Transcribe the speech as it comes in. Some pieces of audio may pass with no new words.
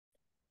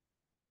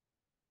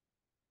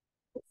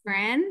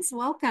Friends,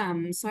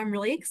 welcome. So I'm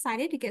really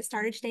excited to get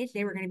started today.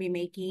 Today we're going to be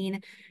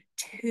making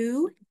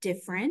two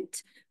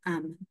different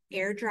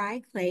air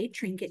dry clay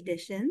trinket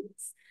dishes.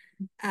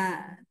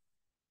 Uh,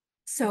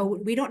 so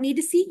we don't need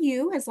to see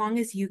you as long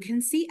as you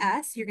can see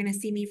us. You're going to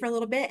see me for a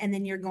little bit, and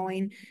then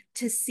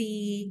to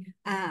see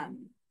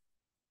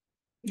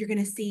you're going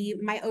to see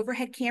my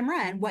overhead camera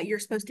and what you're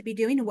supposed to be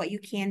doing and what you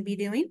can be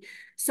doing.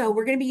 So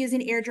we're going to be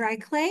using air dry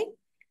clay.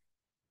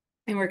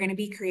 And we're going to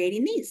be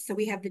creating these. So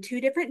we have the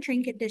two different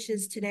trinket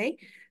dishes today.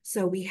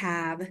 So we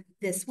have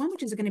this one,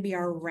 which is going to be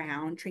our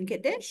round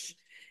trinket dish.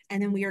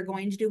 And then we are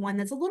going to do one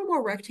that's a little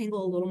more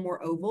rectangle, a little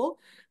more oval.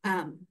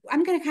 I'm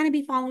going to kind of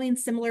be following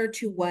similar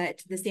to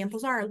what the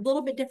samples are, a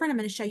little bit different. I'm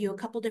going to show you a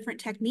couple different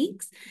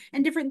techniques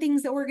and different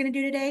things that we're going to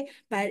do today.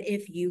 But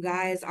if you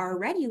guys are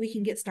ready, we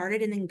can get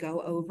started and then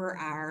go over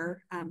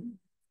our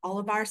all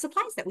of our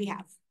supplies that we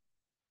have.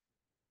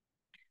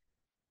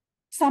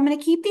 So I'm going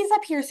to keep these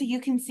up here so you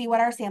can see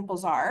what our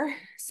samples are.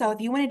 So if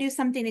you want to do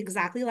something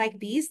exactly like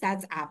these,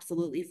 that's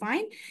absolutely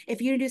fine.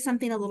 If you do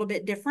something a little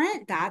bit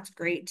different, that's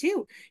great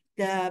too.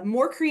 The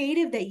more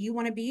creative that you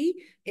want to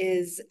be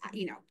is,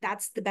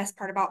 that's the best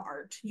part about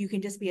art. You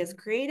can just be as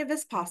creative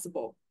as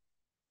possible.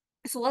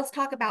 So let's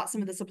talk about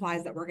some of the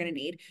supplies that we're going to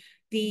need.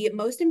 The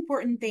most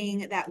important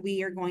thing that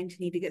we are going to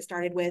need to get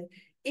started with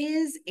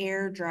is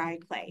air dry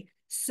clay.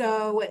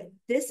 So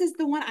this is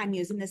the one I'm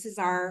using. This is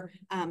our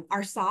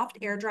soft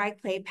air dry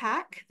clay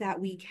pack that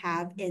we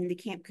have in the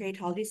Camp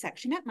Creatology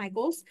section at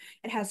Michael's.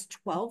 It has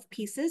 12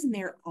 pieces and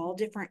they're all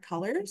different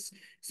colors.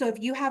 So if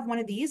you have one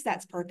of these,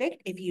 that's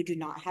perfect. If you do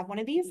not have one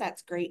of these,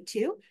 that's great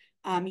too.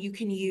 You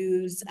can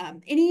use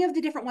any of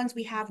the different ones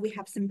we have. We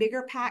have some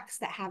bigger packs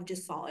that have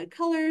just solid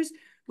colors.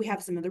 We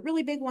have some of the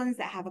really big ones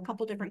that have a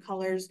couple different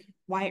colors,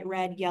 white,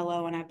 red,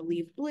 yellow, and I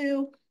believe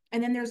blue.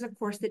 And then there's, of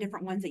course, the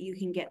different ones that you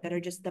can get that are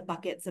just the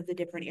buckets of the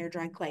different air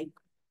dry clay.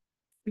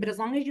 But as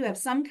long as you have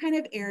some kind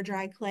of air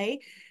dry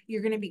clay,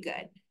 you're going to be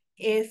good.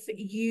 If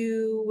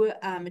you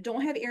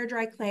don't have air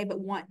dry clay but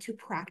want to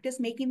practice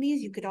making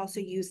these, you could also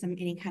use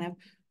any kind of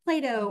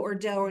Play-Doh or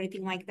dough or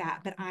anything like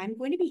that. But I'm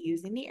going to be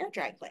using the air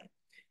dry clay.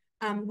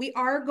 We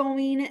are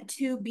going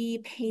to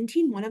be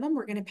painting one of them.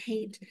 We're going to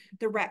paint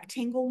the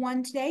rectangle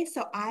one today.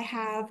 So I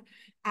have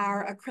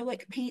our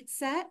acrylic paint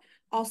set,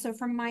 also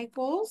from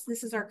Michael's.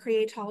 This is our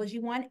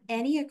Creatology one.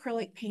 Any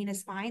acrylic paint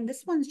is fine.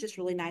 This one's just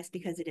really nice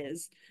because it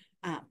is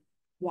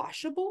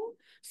washable.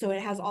 So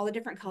it has all the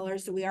different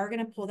colors. So we are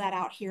going to pull that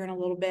out here in a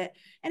little bit.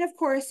 And of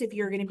course, if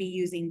you're going to be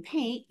using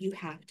paint, you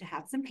have to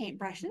have some paint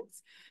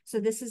brushes. So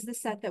this is the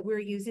set that we're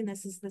using.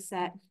 This is the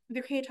set,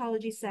 the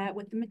Creatology set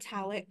with the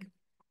metallic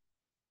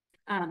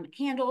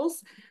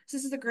handles. So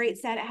this is a great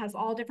set. It has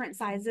all different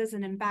sizes.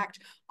 And in fact,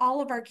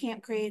 all of our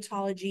Camp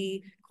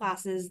Creatology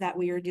classes that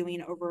we are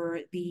doing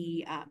over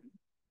the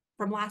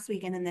from last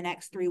week and then the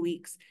next 3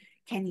 weeks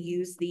can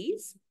use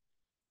these.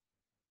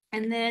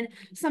 And then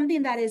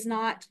something that is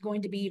not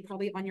going to be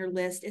probably on your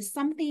list is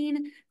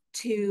something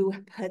to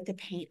put the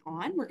paint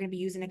on. We're going to be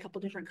using a couple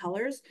different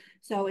colors.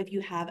 So if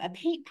you have a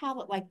paint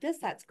palette like this,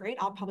 that's great.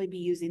 I'll probably be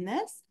using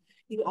this.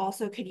 You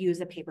also could use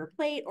a paper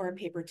plate or a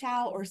paper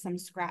towel or some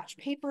scratch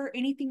paper,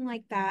 anything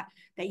like that,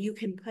 that you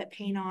can put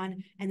paint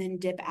on and then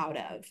dip out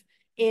of.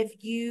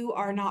 If you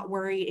are not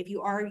worried, if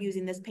you are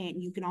using this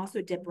paint, you can also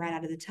dip right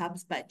out of the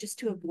tubs, but just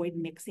to avoid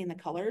mixing the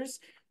colors,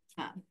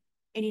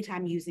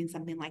 anytime using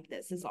something like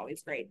this is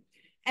always great.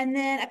 And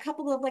then a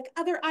couple of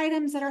other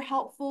items that are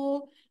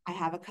helpful. I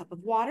have a cup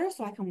of water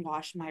so I can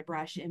wash my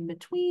brush in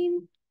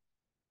between.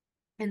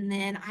 And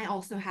then I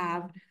also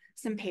have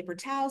some paper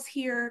towels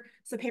here.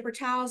 So paper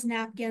towels,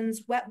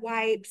 napkins, wet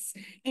wipes,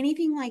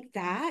 anything like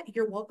that.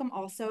 You're welcome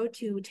also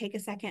to take a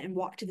second and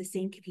walk to the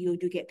sink if you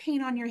do get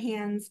paint on your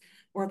hands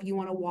or if you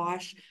want to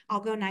wash.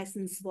 I'll go nice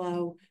and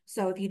slow.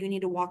 So if you do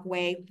need to walk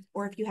away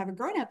or if you have a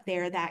grown up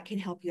there that can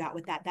help you out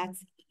with that,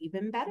 that's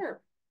even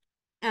better.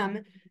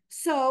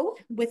 So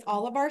with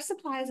all of our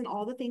supplies and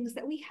all the things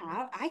that we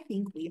have, I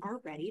think we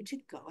are ready to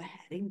go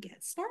ahead and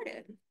get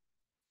started.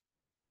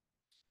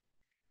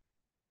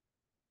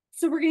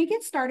 So we're going to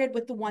get started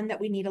with the one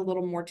that we need a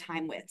little more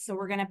time with. So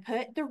we're going to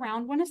put the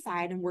round one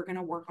aside and we're going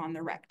to work on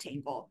the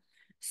rectangle.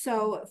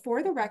 So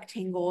for the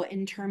rectangle,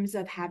 in terms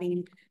of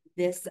having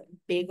this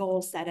big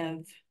old set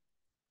of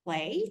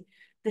clay,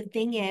 the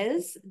thing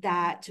is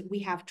that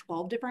we have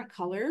 12 different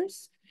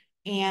colors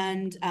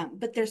and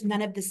but there's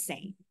none of the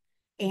same.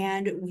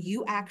 And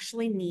you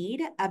actually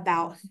need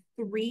about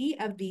 3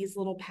 of these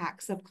little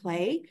packs of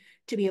clay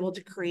to be able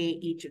to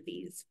create each of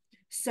these.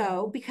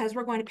 So because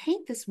we're going to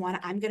paint this one,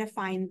 I'm going to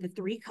find the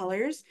 3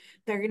 colors.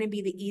 They're going to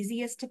be the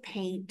easiest to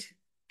paint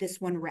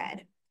this one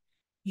red.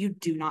 You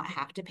do not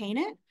have to paint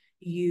it.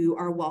 You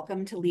are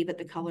welcome to leave it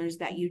the colors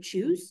that you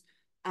choose.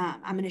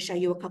 I'm going to show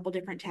you a couple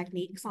different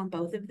techniques on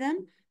both of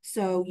them.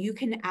 So you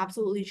can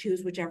absolutely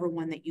choose whichever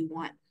one that you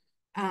want.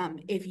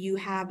 If you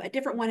have a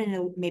different one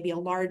and maybe a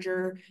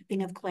larger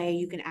thing of clay,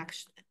 you can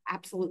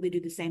absolutely do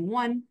the same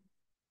one.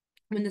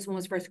 When this one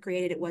was first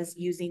created, it was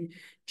using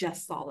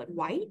just solid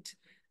white.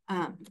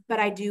 But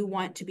I do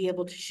want to be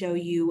able to show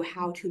you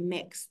how to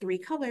mix 3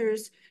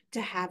 colors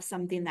to have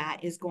something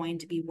that is going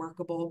to be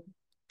workable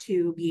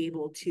to be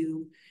able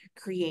to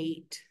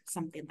create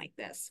something like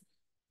this.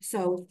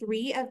 So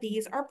 3 of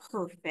these are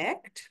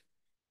perfect.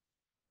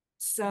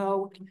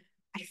 So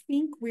I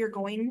think we're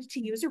going to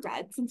use a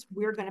red since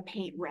we're going to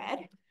paint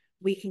red.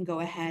 We can go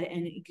ahead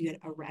and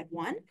get a red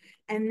one.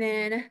 And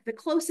then the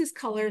closest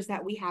colors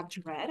that we have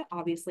to red,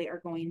 obviously,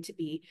 are going to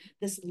be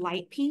this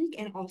light pink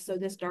and also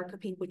this darker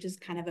pink, which is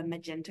kind of a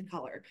magenta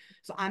color.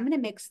 So I'm going to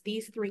mix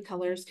these 3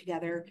 colors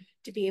together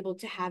to be able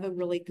to have a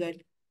really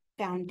good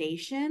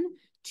foundation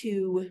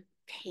to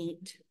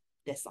paint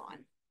this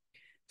on.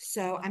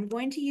 So I'm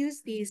going to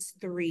use these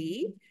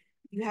 3.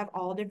 You have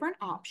all different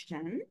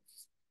options.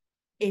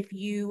 If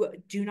you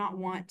do not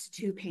want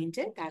to paint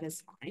it, that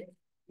is fine,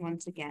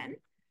 once again.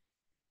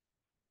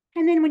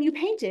 And then when you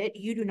paint it,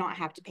 you do not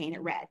have to paint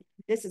it red.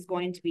 This is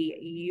going to be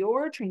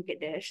your Trinket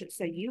dish,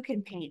 so you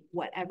can paint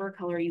whatever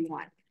color you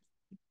want.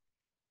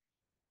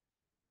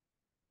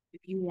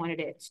 If you wanted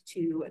it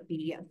to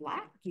be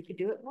black, you could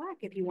do it black.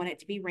 If you want it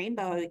to be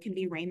rainbow, it can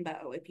be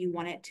rainbow. If you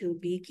want it to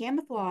be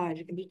camouflage,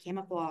 it can be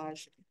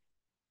camouflage.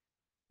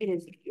 It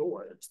is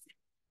yours.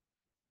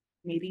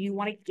 Maybe you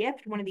want to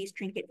gift one of these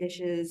Trinket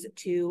dishes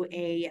to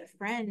a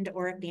friend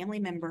or a family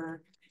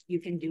member.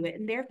 You can do it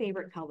in their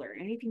favorite color,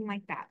 anything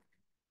like that.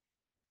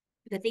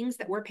 The things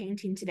that we're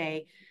painting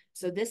today,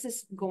 so this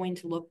is going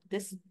to look,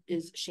 this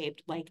is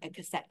shaped like a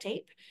cassette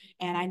tape.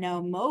 And I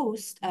know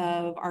most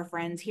of our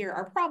friends here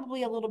are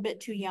probably a little bit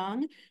too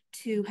young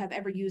to have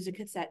ever used a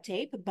cassette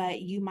tape,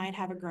 but you might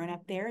have a grown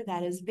up there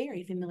that is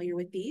very familiar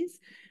with these.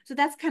 So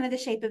that's kind of the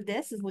shape of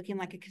this, is looking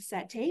like a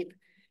cassette tape.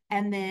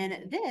 And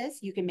then this,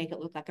 you can make it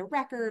look like a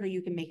record or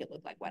you can make it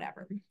look like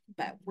whatever,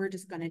 but we're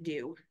just going to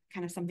do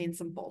kind of something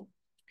simple.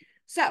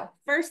 So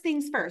first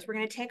things first, we're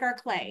going to take our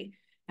clay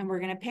and we're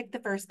going to pick the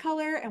first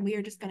color and we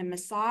are just going to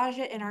massage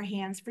it in our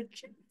hands for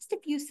just a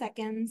few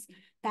seconds.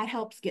 That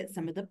helps get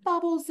some of the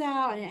bubbles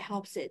out and it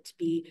helps it to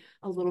be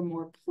a little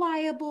more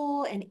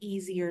pliable and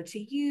easier to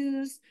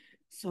use.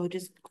 So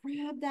just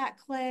grab that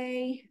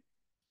clay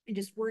and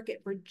just work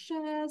it for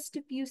just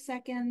a few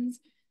seconds.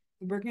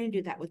 We're going to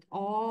do that with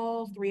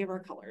all 3 of our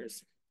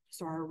colors.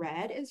 So our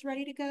red is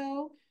ready to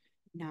go.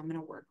 Now I'm going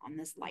to work on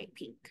this light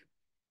pink.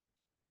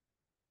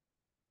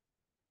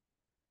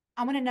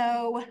 I want to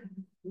know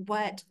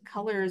what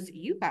colors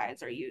you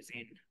guys are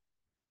using.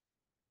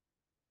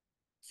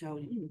 So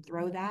you can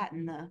throw that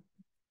in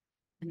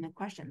the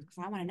questions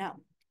because I want to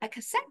know. A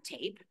cassette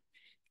tape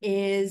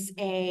is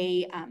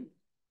it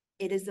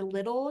is a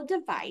little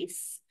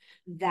device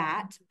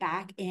that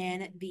back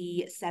in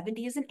the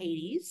 70s and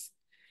 80s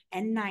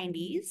and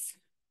 90s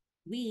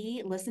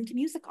we listened to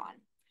music on.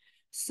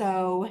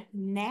 So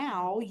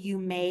now you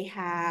may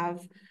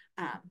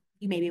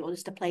be able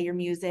just to play your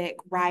music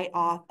right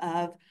off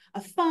of a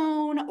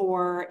phone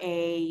or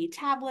a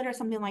tablet or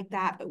something like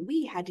that, but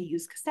we had to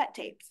use cassette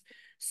tapes.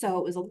 So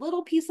it was a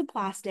little piece of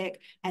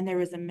plastic and there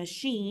was a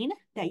machine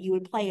that you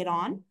would play it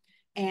on.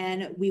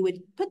 And we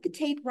would put the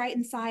tape right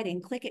inside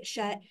and click it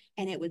shut,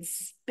 and it would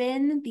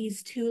spin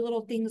these 2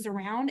 little things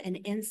around. And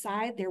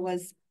inside there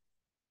was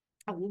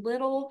a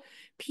little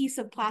piece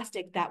of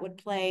plastic that would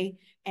play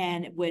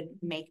and would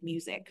make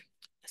music.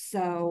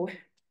 So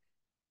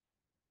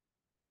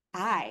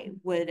I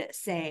would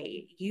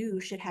say you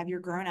should have your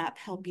grown up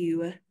help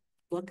you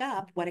look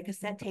up what a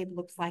cassette tape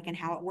looks like and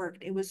how it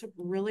worked. It was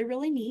really,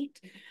 really neat,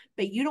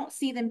 but you don't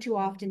see them too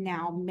often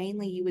now.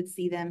 Mainly you would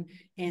see them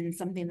in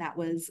something that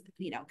was,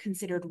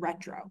 considered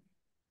retro.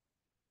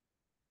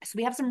 So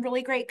we have some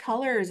really great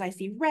colors. I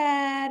see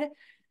red,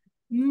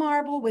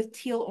 marble with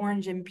teal,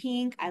 orange, and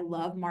pink. I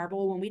love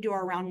marble. When we do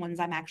our round ones,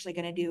 I'm actually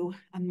going to do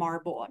a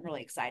marble. I'm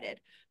really excited.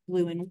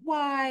 Blue and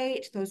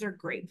white. Those are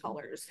great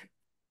colors.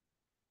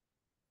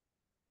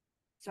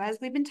 So as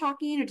we've been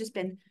talking, we've just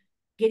been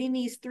getting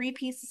these 3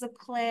 pieces of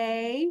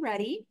clay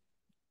ready.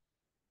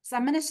 So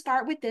I'm going to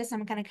start with this.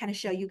 I'm going to kind of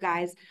show you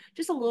guys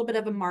just a little bit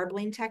of a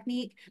marbling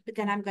technique, but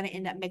then I'm going to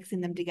end up mixing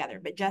them together.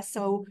 But just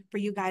so for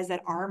you guys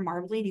that are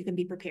marbling, you can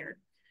be prepared.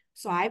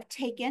 So I've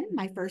taken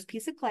my first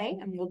piece of clay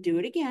and we'll do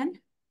it again.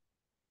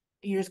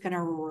 You're just going to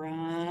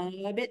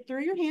rub it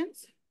through your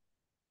hands.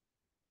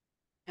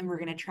 And we're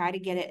going to try to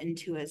get it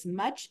into as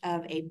much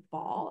of a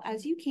ball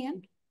as you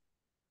can.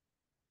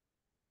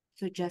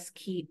 So just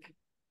keep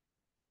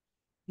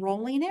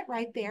rolling it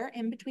right there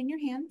in between your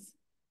hands.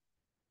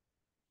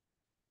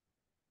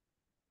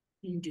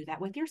 You can do that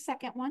with your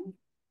second one.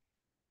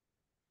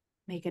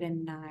 Make it a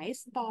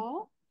nice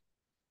ball.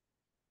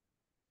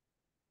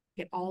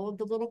 Get all of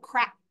the little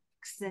cracks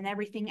and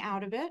everything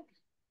out of it.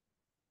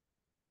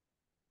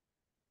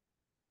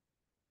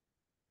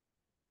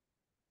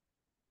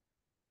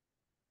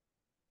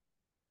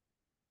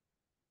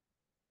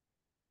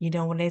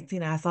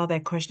 When I saw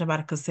that question about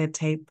a cassette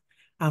tape,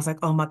 I was like,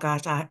 oh my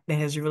gosh, that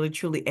has really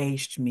truly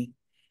aged me.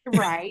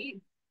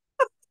 Right.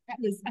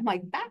 I'm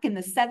like, back in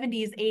the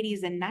 70s,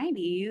 80s, and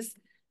 90s,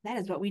 that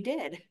is what we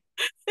did.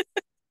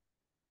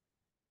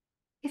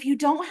 If you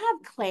don't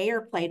have clay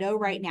or Play-Doh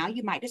right now,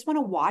 you might just want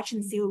to watch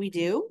and see what we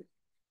do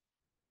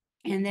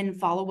and then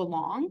follow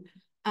along.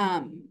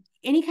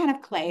 Any kind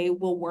of clay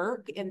will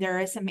work, and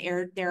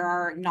there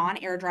are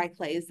non-air dry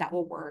clays that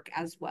will work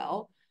as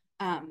well.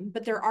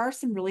 But there are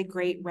some really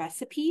great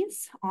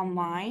recipes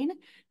online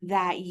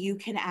that you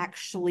can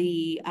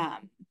actually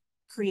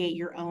create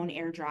your own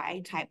air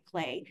dry type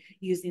clay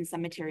using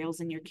some materials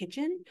in your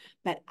kitchen.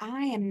 But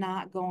I am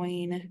not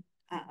going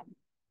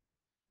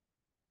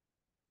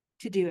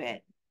to do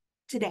it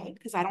today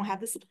because I don't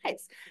have the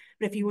supplies.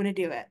 But if you want to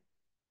do it,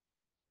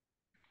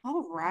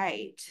 all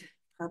right.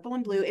 Purple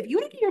and blue. If you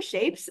want to do your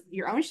shapes,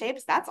 your own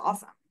shapes, that's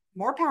awesome.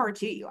 More power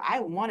to you.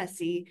 I want to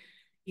see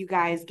you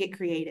guys get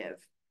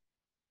creative.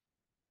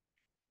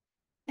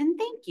 And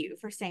thank you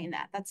for saying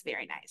that. That's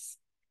very nice.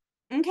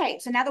 Okay,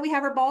 so now that we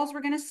have our balls,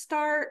 we're going to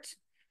start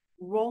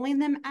rolling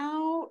them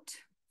out.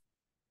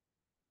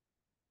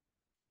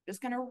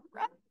 Just going to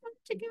rub them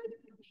together.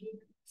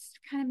 Just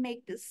kind of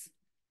make this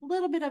a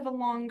little bit of a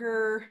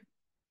longer,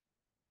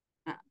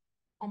 uh,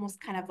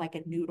 almost kind of like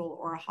a noodle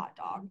or a hot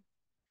dog.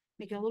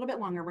 Make it a little bit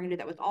longer. We're going to do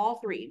that with all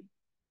three.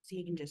 So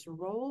you can just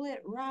roll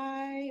it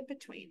right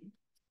between.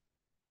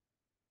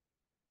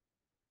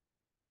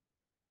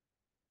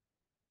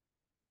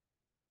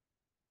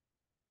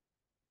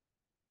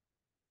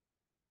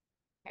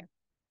 Okay.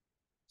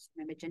 So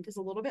my magenta is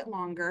a little bit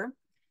longer.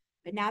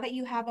 But now that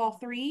you have all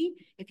three,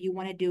 if you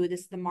want to do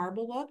this, the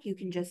marble look, you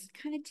can just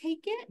kind of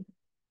take it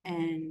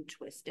and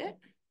twist it.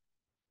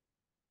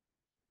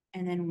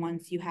 And then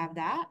once you have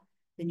that,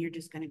 then you're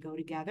just going to go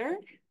together,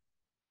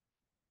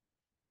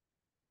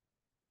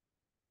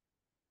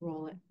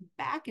 roll it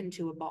back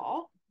into a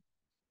ball.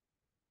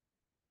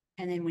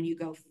 And then when you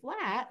go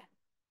flat,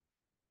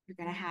 you're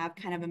going to have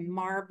kind of a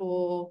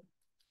marble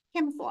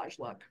camouflage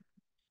look.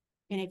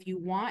 And if you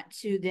want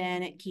to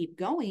then keep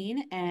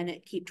going and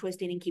keep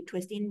twisting,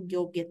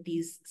 you'll get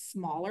these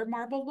smaller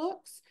marble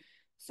looks.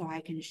 So I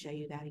can show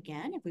you that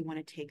again if we want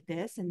to take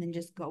this and then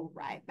just go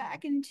right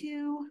back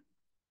into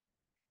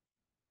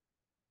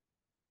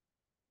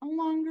a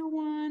longer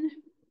one.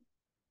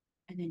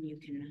 And then you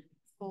can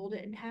fold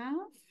it in half.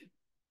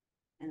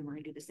 And then we're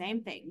going to do the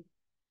same thing.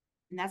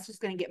 And that's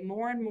just going to get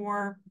more and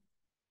more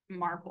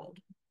marbled.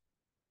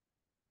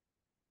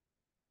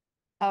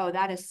 Oh,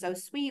 that is so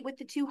sweet with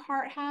the two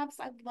heart halves.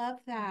 I love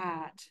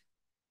that.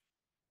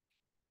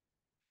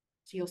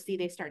 So you'll see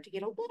they start to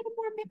get a little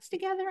more mixed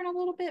together and a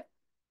little bit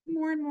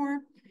more and more.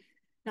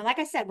 Now, like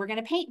I said, we're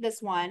going to paint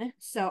this one.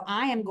 So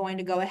I am going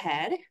to go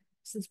ahead,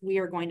 since we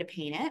are going to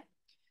paint it,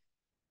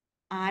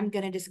 I'm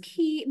going to just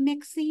keep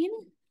mixing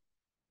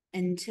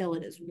until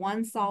it is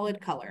one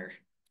solid color.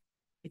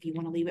 If you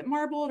want to leave it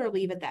marbled or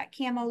leave it that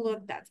camo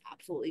look, that's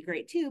absolutely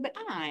great too. But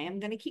I am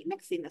going to keep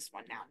mixing this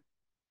one now.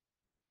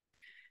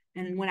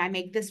 And when I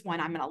make this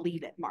one, I'm going to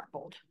leave it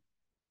marbled.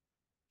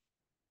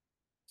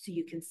 So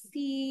you can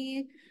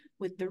see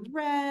with the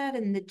red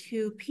and the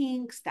two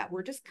pinks that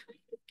we're just kind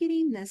of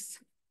getting this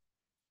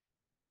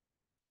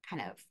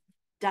kind of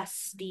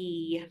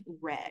dusty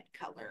red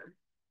color.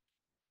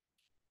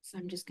 So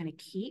I'm just going to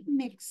keep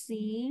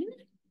mixing.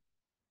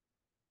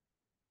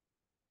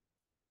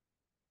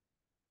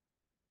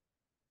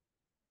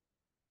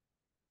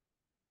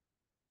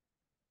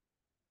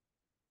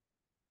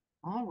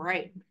 All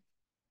right.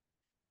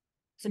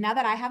 So now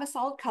that I have a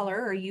solid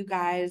color, or you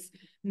guys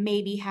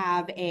maybe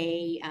have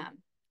a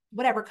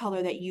whatever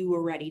color that you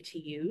were ready to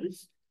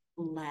use,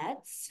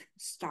 let's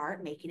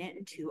start making it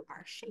into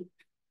our shape.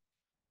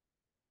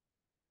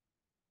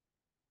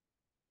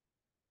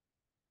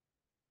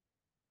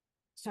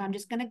 So I'm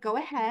just going to go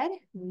ahead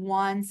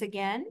once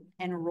again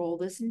and roll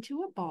this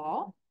into a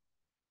ball.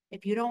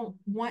 If you don't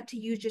want to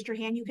use just your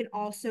hand, you can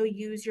also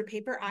use your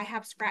paper. I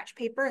have scratch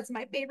paper. It's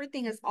my favorite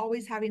thing, is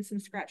always having some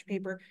scratch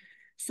paper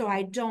so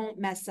I don't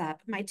mess up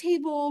my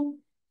table.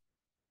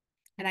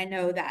 And I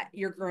know that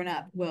your grown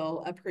up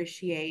will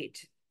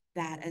appreciate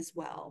that as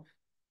well.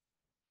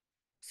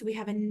 So we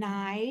have a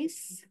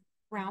nice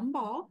round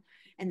ball,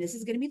 and this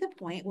is going to be the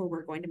point where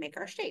we're going to make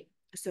our shape.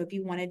 So if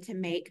you wanted to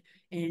make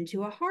it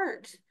into a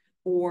heart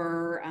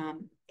or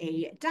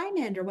a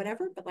diamond or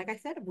whatever, but like I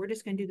said, we're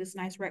just going to do this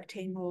nice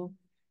rectangle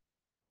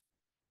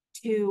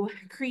to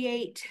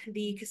create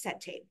the cassette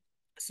tape.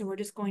 So we're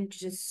just going to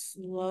just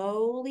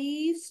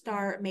slowly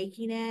start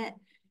making it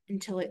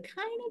until it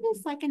kind of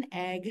is like an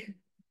egg,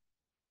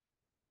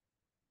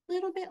 a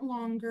little bit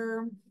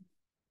longer.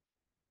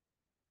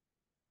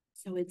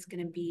 So it's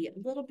going to be a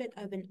little bit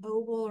of an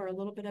oval or a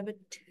little bit of a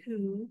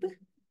tube.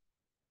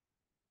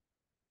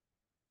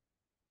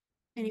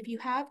 And if you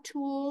have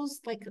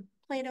tools like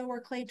Play-Doh or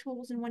clay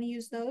tools and want to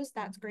use those,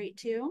 that's great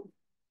too.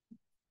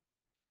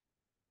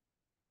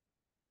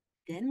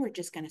 Then we're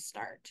just going to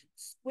start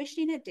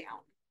squishing it down.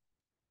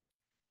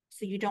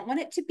 So you don't want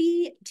it to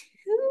be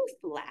too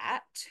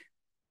flat.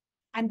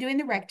 I'm doing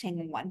the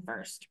rectangle one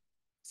first.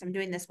 So I'm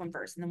doing this one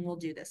first, and then we'll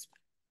do this one.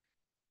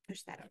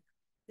 Push that over.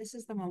 This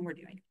is the one we're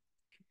doing.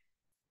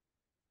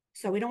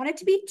 So we don't want it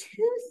to be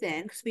too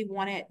thin because we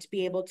want it to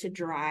be able to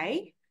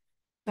dry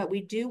but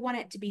we do want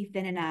it to be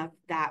thin enough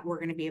that we're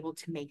going to be able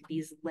to make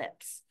these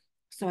lips.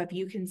 So if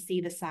you can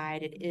see the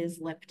side, it is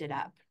lifted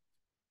up.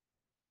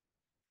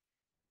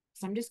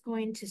 So I'm just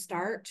going to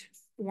start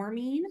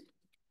forming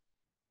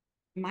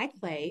my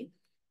clay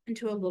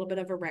into a little bit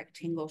of a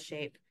rectangle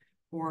shape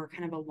or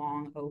kind of a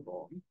long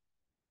oval.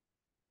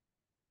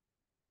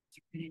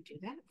 So we're going to do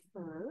that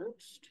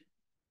first.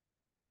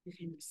 You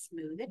can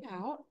smooth it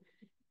out,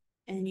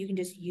 and you can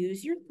just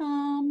use your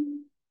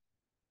thumb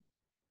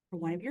or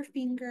one of your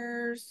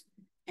fingers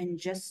and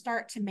just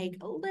start to make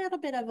a little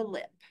bit of a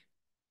lip.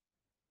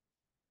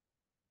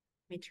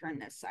 Let me turn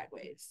this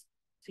sideways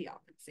so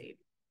y'all can see.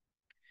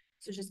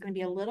 So it's just going to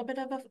be a little bit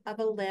of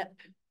a lip.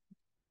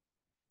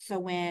 So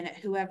when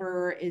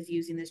whoever is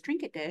using this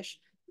Trinket dish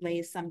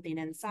lays something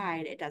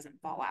inside, it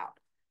doesn't fall out.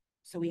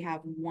 So we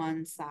have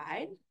one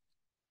side,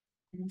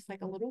 almost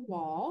like a little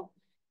wall.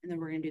 And then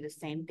we're going to do the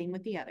same thing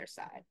with the other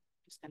side.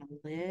 Just going to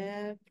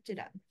lift it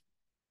up.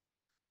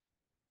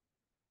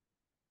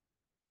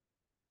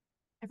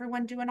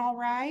 Everyone doing all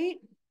right?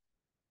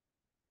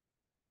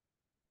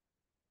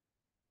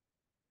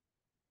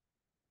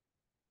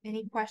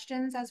 Any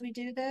questions as we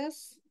do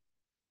this?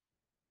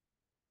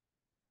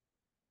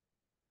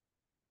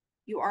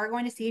 You are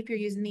going to see if you're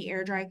using the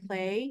air dry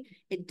clay,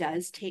 it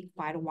does take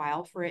quite a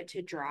while for it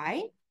to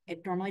dry.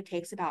 It normally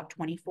takes about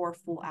 24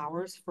 full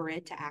hours for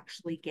it to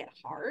actually get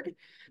hard,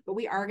 but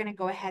we are going to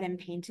go ahead and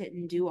paint it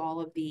and do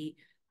all of the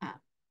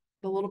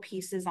little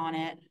pieces on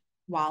it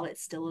while it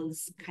still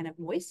is kind of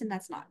moist, and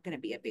that's not going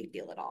to be a big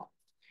deal at all.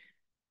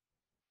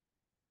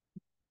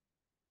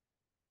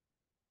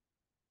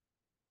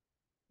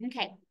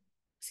 Okay,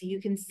 so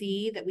you can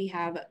see that we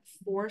have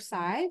 4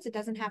 sides. It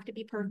doesn't have to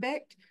be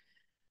perfect.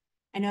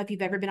 I know if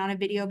you've ever been on a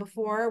video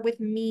before with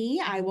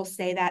me, I will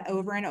say that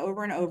over and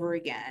over and over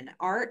again.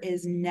 Art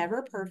is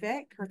never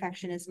perfect.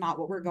 Perfection is not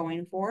what we're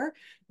going for.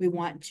 We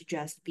want to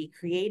just be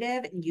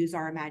creative and use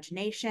our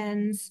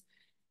imaginations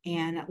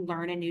and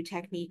learn a new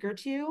technique or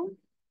two.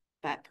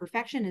 But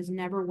perfection is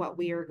never what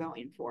we are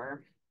going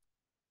for.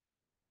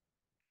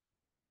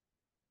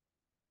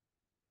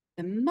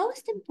 The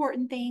most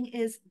important thing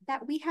is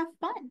that we have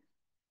fun.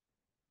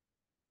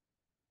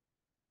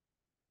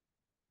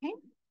 Okay,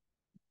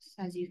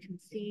 so as you can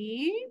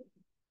see,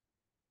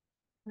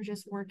 we're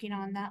just working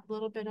on that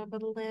little bit of a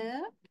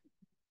lip.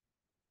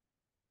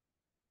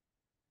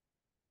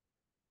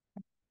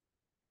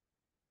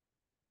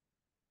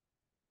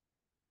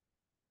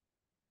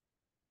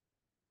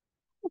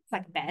 Looks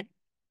like a bed.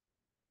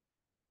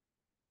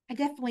 I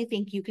definitely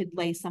think you could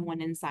lay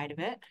someone inside of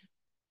it.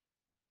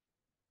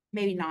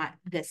 Maybe not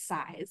this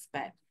size,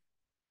 but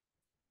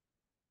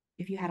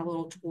if you had a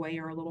little toy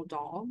or a little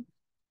doll,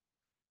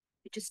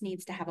 it just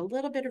needs to have a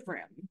little bit of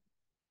room.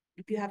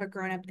 If you have a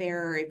grown up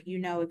there, or if you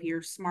know if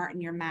you're smart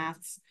in your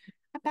maths,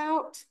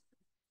 about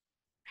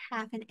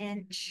half an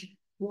inch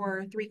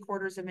or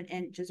 3/4 of an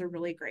inch is a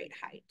really great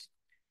height,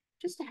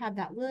 just to have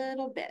that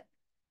little bit.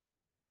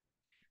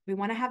 We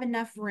want to have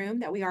enough room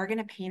that we are going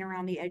to paint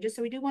around the edges.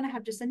 So we do want to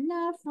have just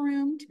enough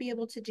room to be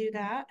able to do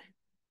that.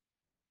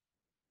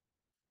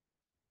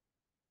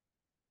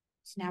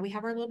 So now we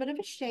have our little bit of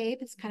a shape.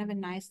 It's kind of a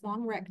nice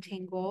long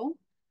rectangle.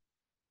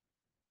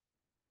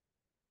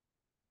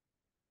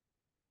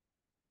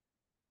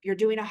 If you're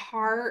doing a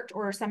heart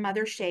or some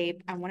other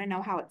shape, I want to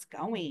know how it's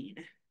going.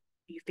 Are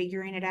you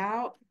figuring it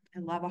out? I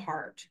love a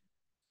heart.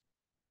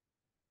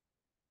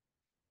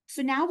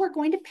 So now we're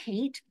going to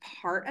paint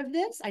part of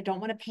this. I don't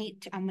want to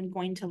paint, I'm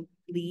going to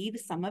leave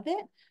some of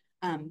it,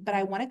 but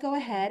I want to go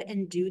ahead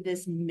and do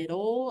this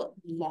middle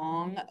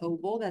long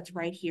oval that's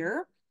right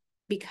here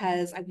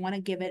because I want to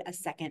give it a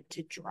second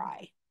to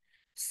dry.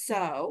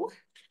 So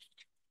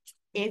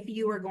if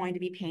you are going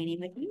to be painting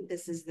with me,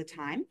 this is the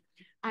time.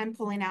 I'm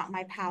pulling out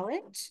my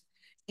palette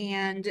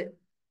and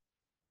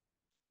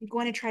I'm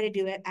going to try to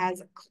do it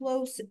as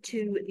close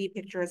to the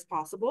picture as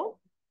possible.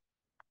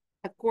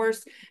 Of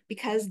course,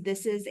 because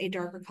this is a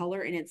darker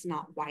color and it's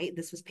not white,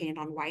 this was painted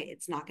on white,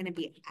 it's not going to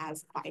be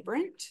as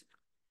vibrant.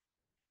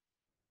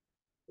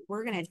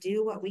 We're going to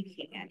do what we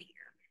can here.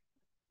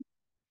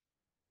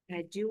 And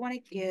I do want to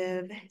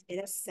give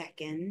it a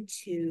second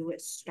to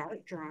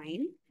start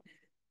drying.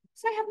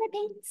 So I have my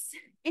paints.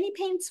 Any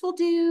paints will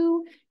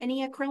do,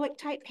 any acrylic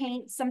type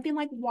paint, something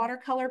like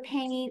watercolor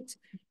paint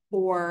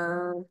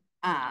or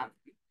uh,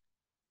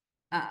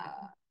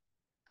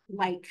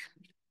 like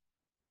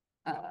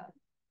uh,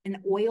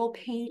 an oil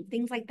paint,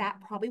 things like that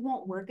probably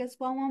won't work as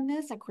well on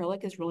this.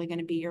 Acrylic is really going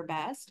to be your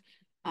best,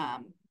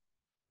 but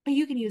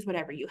you can use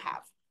whatever you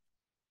have.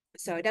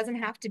 So it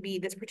doesn't have to be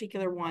this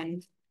particular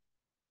one,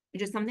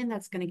 just something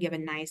that's going to give a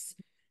nice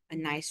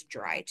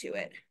dry to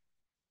it.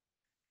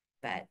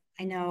 But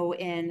I know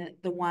in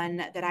the one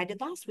that I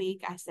did last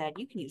week, I said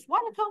you can use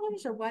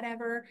watercolors or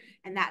whatever,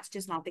 and that's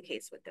just not the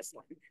case with this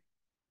one.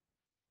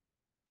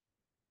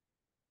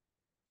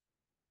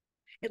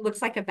 It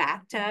looks like a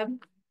bathtub.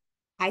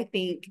 I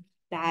think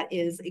that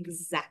is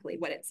exactly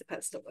what it's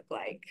supposed to look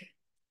like.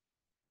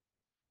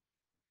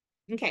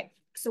 Okay,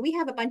 so we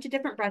have a bunch of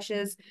different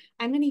brushes.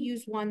 I'm going to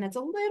use one that's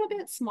a little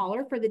bit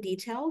smaller for the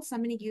details. So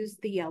I'm going to use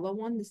the yellow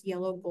one, this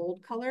yellow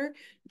gold color,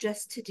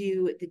 just to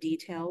do the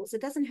details.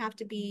 It doesn't have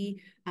to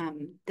be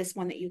this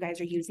one that you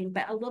guys are using,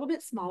 but a little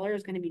bit smaller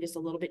is going to be just a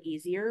little bit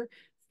easier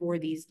for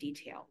these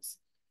details.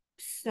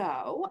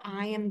 So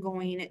I am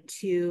going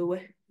to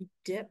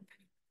dip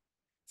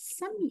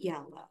some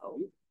yellow.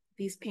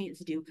 These paints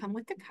do come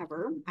with the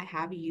cover. I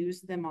have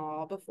used them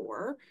all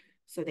before,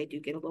 so they do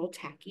get a little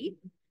tacky.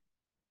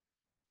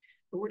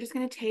 But we're just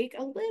going to take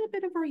a little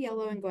bit of our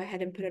yellow and go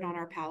ahead and put it on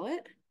our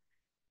palette.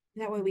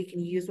 That way we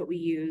can use what we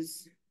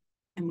use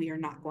and we are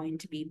not going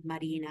to be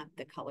muddying up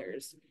the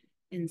colors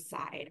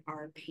inside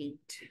our paint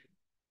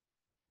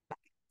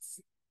buckets.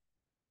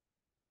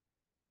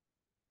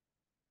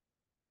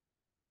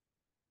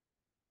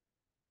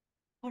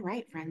 All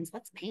right, friends,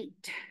 let's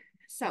paint.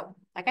 So,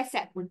 like I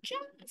said, we're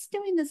just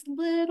doing this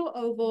little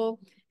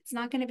oval. It's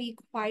not going to be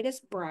quite as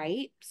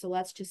bright, so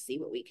let's just see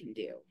what we can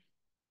do.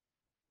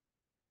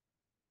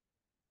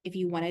 If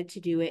you wanted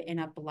to do it in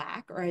a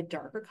black or a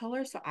darker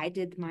color. So I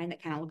did mine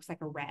that kind of looks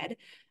like a red.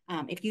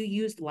 If you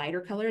used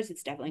lighter colors,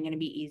 it's definitely going to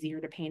be easier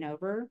to paint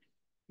over,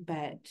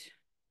 but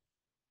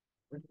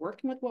we're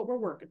working with what we're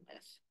working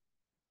with.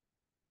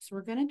 So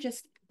we're going to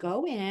just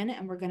go in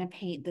and we're going to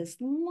paint this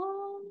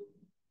long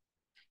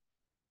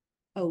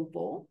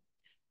oval,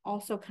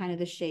 also kind of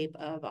the shape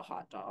of a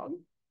hot dog.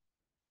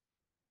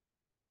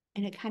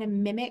 And it kind of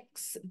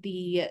mimics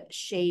the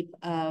shape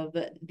of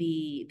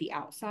the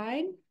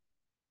outside.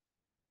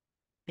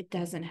 It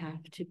doesn't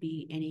have to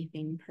be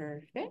anything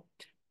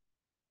perfect.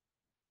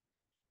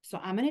 So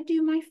I'm going to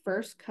do my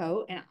first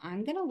coat and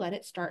I'm going to let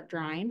it start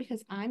drying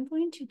because I'm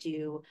going to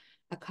do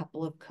a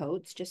couple of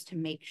coats just to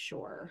make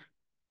sure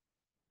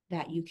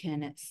that you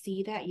can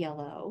see that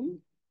yellow.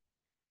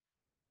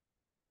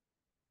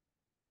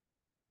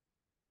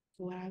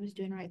 So what I was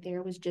doing right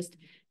there was just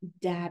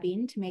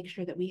dabbing to make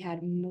sure that we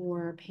had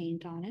more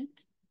paint on it.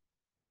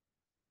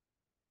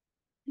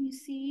 Can you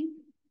see?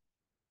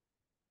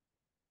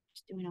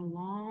 Just doing a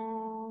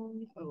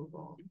long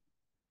oval.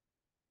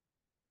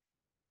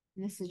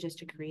 And this is just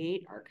to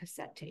create our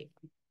cassette tape.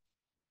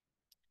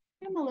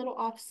 I'm a little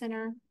off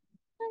center.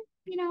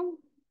 You know,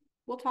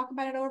 we'll talk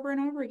about it over and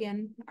over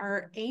again.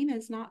 Our aim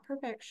is not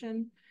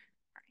perfection.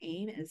 Our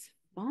aim is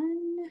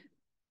fun.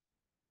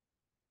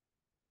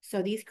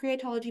 So these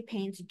Creatology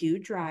paints do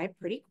dry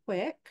pretty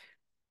quick.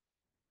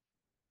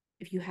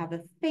 If you have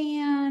a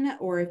fan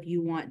or if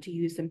you want to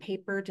use some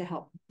paper to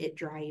help it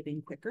dry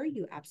even quicker,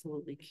 you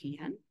absolutely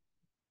can.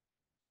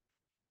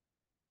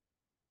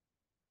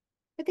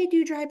 But they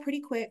do dry pretty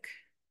quick.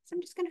 So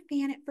I'm just going to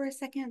fan it for a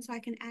second so I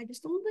can add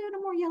just a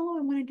little more yellow.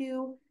 I want to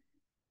do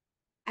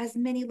as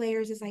many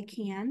layers as I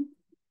can.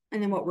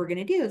 And then what we're going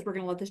to do is we're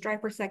going to let this dry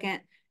for a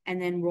second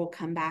and then we'll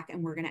come back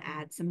and we're going to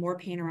add some more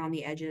paint around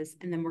the edges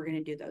and then we're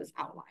going to do those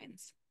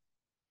outlines.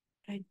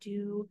 But I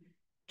do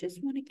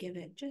just want to give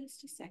it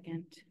just a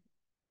second so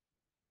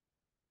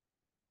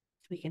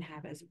we can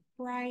have as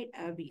bright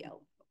of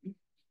yellow.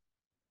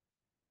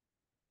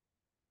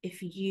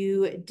 If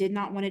you did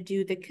not want to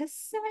do the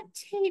cassette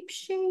tape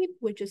shape,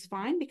 which is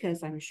fine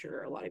because I'm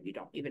sure a lot of you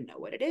don't even know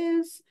what it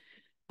is,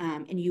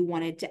 and you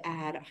wanted to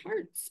add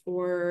hearts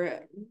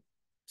or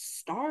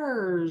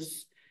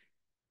stars,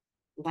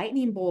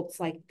 lightning bolts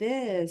like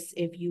this,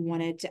 if you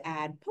wanted to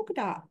add polka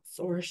dots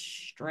or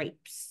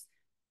stripes,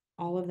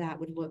 all of that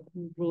would look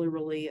really,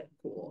 really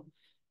cool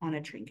on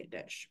a Trinket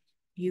dish.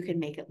 You can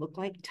make it look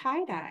like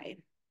tie-dye.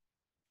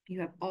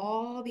 You have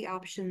all the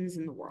options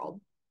in the world.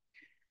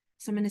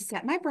 So I'm going to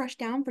set my brush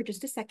down for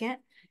just a second,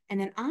 and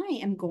then I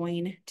am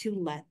going to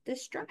let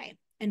this dry.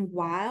 And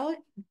while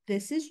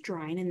this is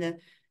drying and the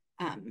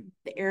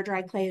air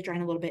dry clay is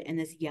drying a little bit and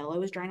this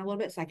yellow is drying a little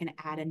bit, so I can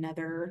add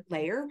another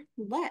layer,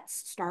 let's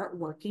start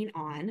working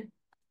on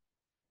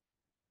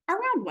our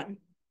round one.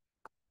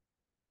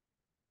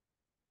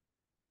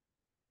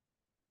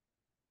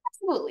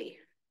 Absolutely.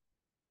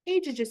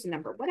 Age is just a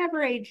number,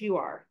 whatever age you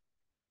are.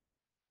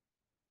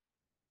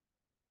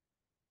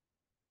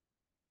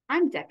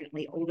 I'm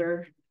definitely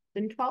older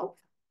than 12,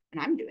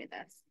 and I'm doing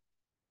this.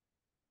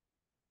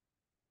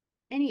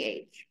 Any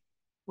age,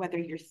 whether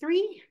you're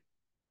 3,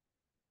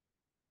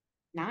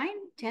 9,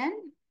 10.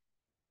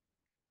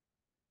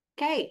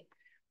 Okay,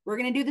 we're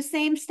going to do the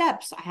same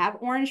steps. I have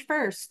orange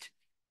first.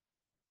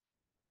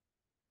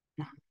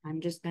 I'm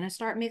just going to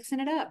start mixing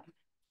it up.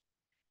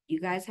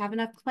 You guys have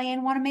enough clay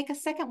and want to make a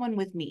second one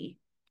with me?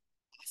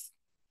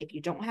 If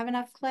you don't have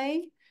enough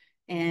clay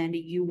and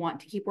you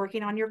want to keep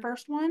working on your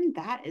first one,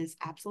 that is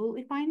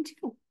absolutely fine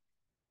too.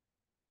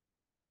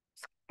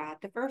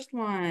 Got the first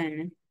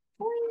one,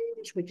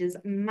 orange, which is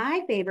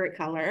my favorite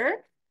color.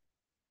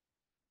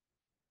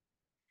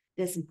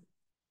 This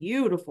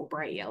beautiful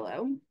bright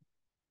yellow.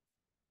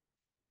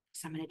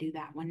 So I'm going to do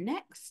that one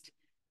next.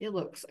 It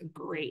looks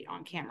great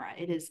on camera.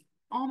 It is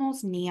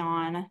almost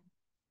neon.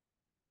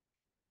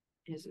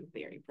 It is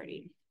very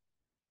pretty.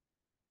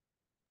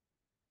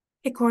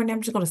 Hey, Courtney,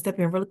 I'm just going to step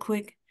in really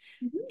quick.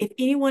 Mhm. If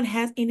anyone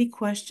has any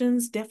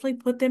questions, definitely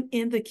put them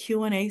in the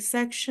Q&A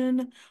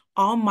section.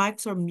 All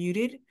mics are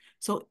muted,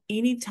 so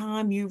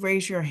anytime you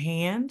raise your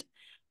hand,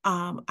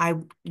 I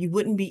you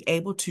wouldn't be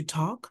able to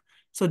talk.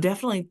 So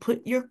definitely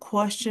put your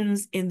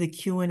questions in the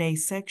Q&A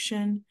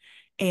section,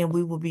 and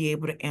we will be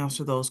able to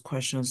answer those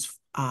questions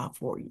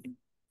for you.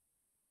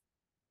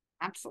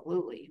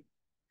 Absolutely.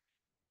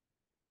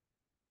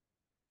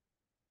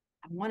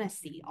 I want to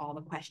see all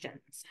the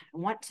questions. I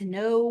want to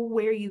know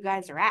where you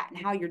guys are at and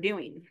how you're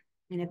doing,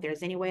 and if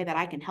there's any way that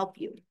I can help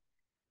you.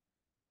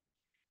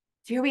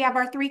 So here we have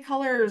our three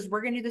colors.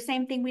 We're going to do the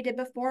same thing we did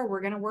before.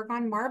 We're going to work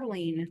on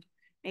marbling.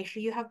 Make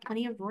sure you have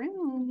plenty of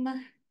room.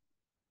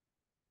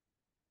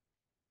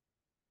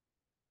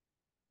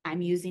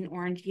 I'm using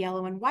orange,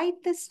 yellow, and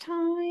white this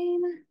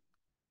time.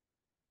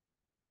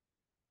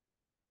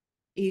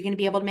 Are you going to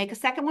be able to make a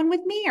second one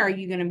with me, or are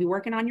you going to be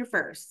working on your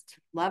first?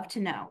 Love to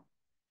know.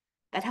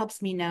 That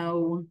helps me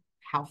know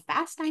how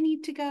fast I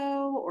need to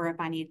go or if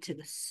I need to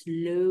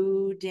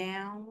slow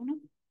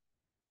down.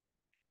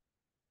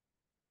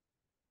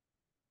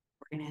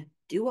 We're going to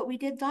do what we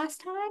did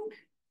last time.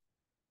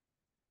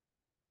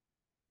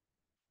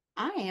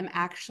 I am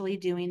actually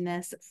doing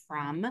this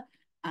from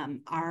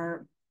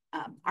our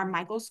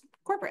Michael's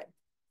corporate.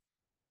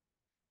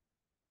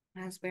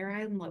 That's where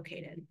I'm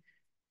located.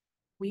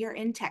 We are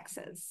in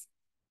Texas.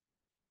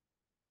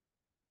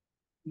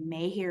 You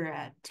may hear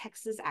a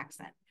Texas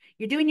accent.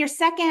 You're doing your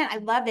second. I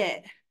love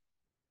it.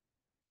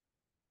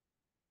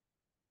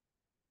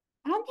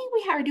 I don't think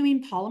we are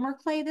doing polymer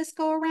clay this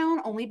go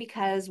around, only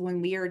because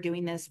when we are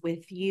doing this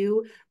with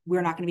you,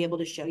 we're not going to be able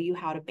to show you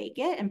how to bake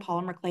it, and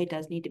polymer clay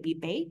does need to be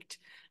baked.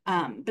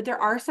 But there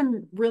are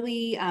some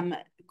really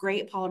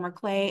great polymer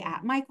clay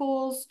at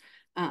Michael's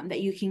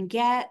that you can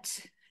get.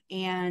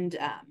 And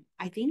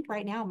I think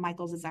right now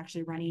Michael's is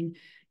actually running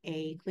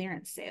a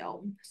clearance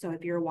sale. So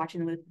if you're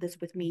watching this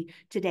with me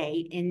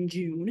today in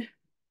June,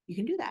 you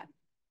can do that.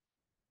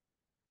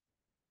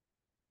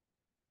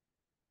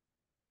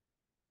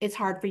 It's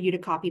hard for you to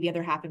copy the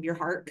other half of your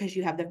heart because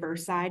you have the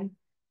first side.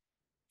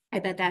 I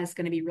bet that is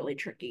going to be really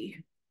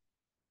tricky.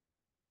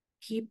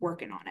 Keep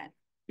working on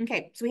it.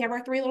 Okay, so we have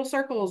our three little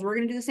circles. We're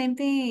going to do the same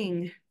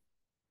thing.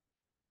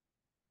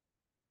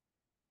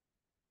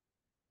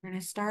 We're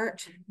going to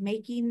start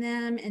making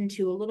them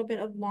into a little bit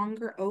of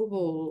longer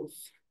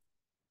ovals.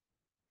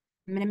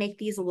 I'm going to make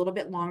these a little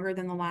bit longer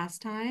than the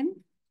last time.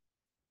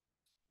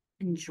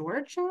 And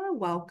Georgia,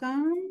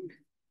 welcome.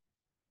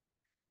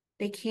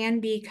 They can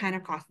be kind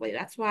of costly.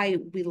 That's why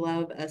we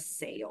love a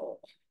sale.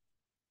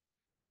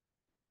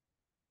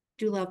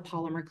 Do love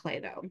polymer clay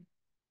though.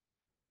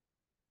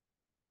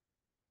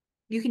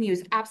 You can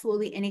use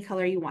absolutely any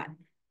color you want.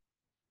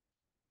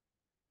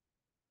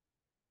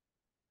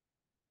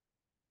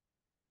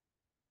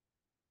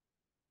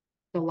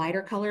 The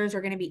lighter colors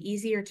are going to be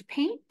easier to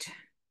paint.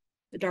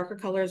 The darker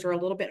colors are a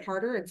little bit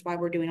harder. It's why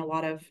we're doing a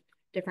lot of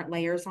different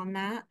layers on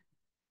that.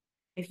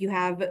 If you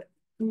have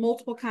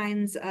multiple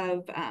kinds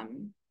of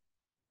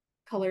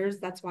colors,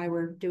 that's why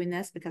we're doing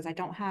this, because I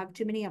don't have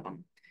too many of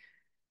them.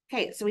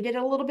 Okay, so we did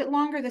it a little bit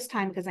longer this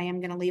time because I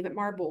am going to leave it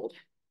marbled.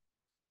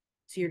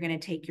 So you're going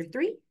to take your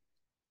three,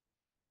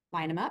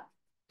 line them up.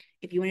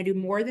 If you want to do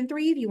more than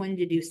three, if you wanted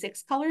to do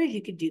 6 colors,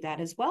 you could do that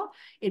as well.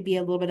 It'd be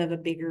a little bit of a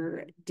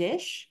bigger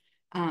dish,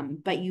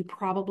 but you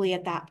probably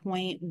at that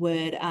point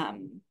would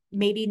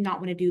maybe not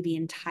want to do the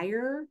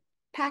entire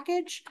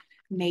package,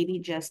 maybe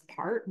just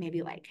part,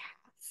 maybe like half.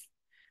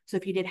 So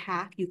if you did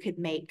half, you could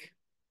make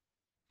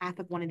half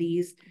of one of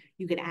these.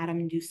 You could add them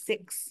and do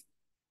six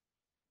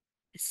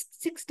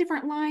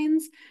different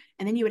lines,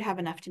 and then you would have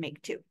enough to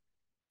make 2.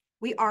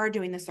 We are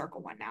doing the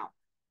circle one now.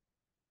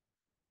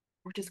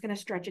 We're just going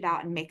to stretch it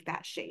out and make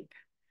that shape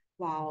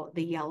while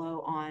the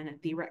yellow on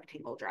the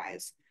rectangle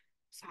dries.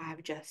 So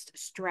I've just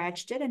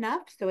stretched it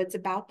enough so it's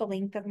about the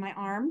length of my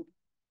arm.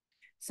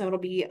 So it'll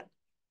be,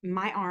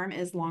 my arm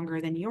is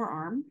longer than your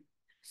arm.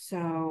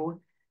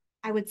 So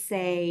I would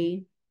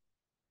say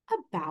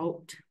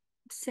about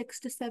 6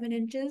 to 7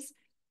 inches.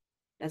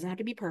 Doesn't have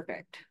to be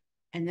perfect.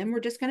 And then we're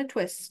just going to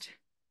twist.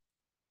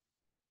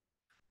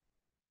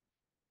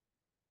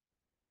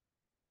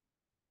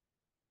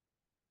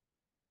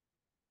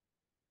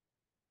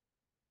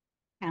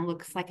 Kind of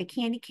looks like a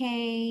candy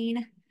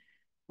cane,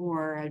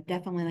 or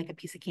definitely like a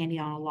piece of candy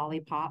on a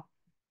lollipop.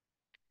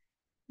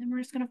 Then we're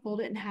just going to fold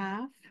it in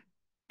half.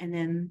 And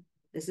then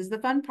this is the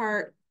fun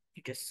part.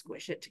 You just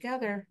squish it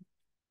together.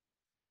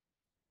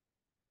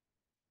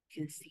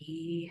 You can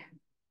see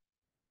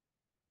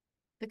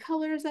the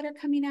colors that are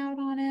coming out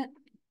on it.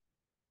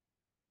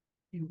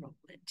 And roll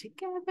it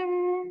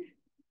together.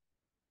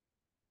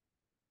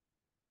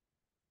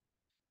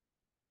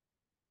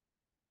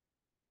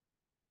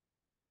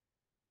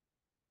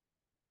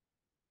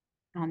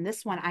 On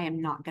this one, I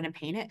am not going to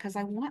paint it because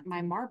I want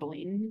my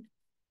marbling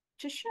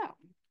to show.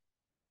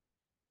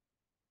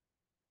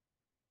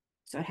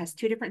 So it has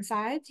 2 different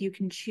sides. You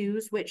can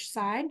choose which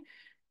side.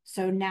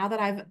 So now that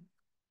I've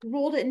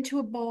rolled it into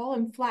a ball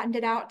and flattened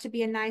it out to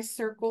be a nice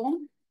circle,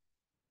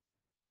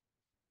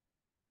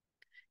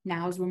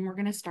 Now is when we're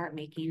going to start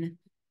making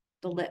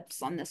the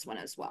lips on this one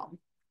as well.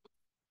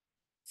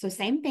 So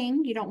same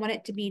thing, you don't want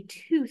it to be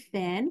too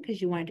thin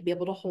because you want it to be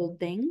able to hold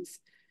things,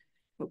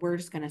 but we're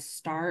just going to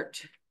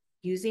start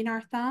using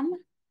our thumb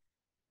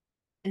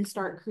and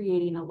start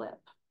creating a lip.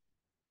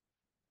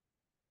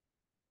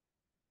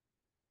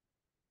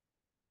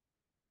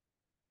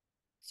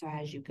 So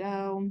as you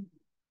go,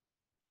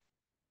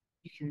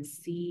 you can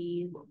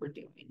see what we're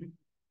doing.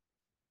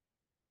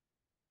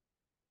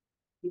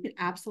 You can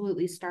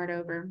absolutely start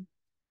over.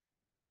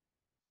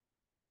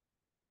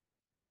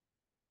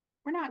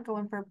 We're not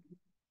going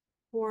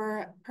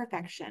for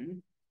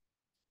perfection.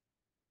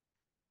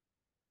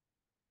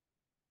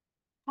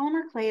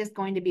 Polymer clay is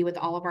going to be with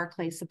all of our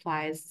clay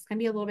supplies. It's going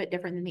to be a little bit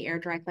different than the air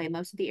dry clay.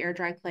 Most of the air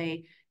dry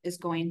clay is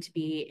going to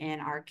be in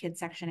our kids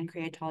section in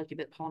Creatology,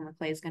 but polymer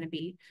clay is going to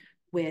be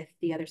with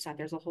the other stuff.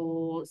 There's a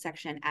whole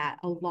section at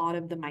a lot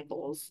of the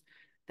Michaels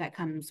that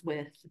comes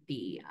with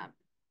the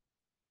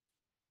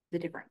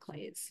different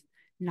clays.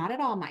 Not at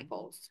all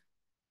Michaels,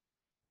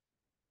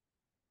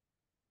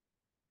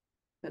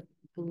 but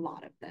a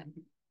lot of them.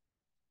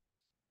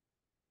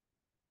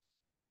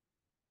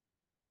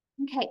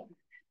 Okay,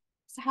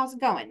 so how's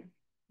it going?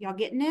 Y'all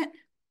getting it?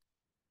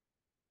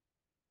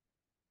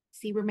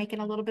 See, we're making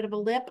a little bit of a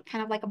lip,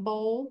 kind of like a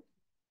bowl.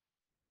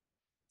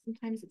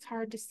 Sometimes it's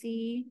hard to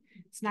see.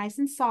 It's nice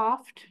and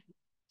soft,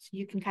 so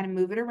you can kind of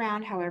move it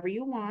around however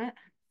you want.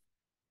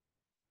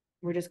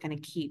 We're just going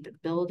to keep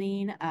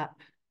building up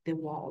the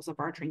walls of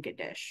our trinket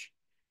dish.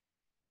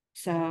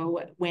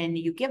 So when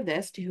you give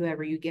this to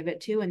whoever you give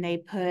it to and they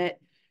put,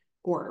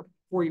 or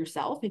for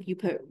yourself, if you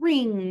put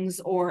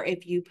rings or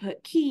if you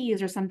put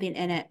keys or something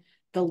in it,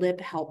 the lip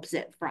helps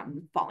it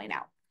from falling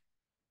out.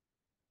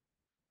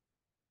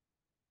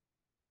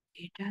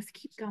 You just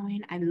keep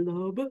going. I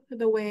love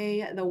the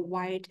way the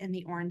white and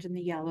the orange and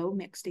the yellow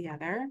mix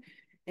together.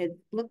 It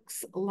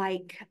looks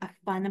like a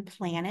fun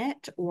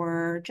planet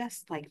or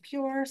just like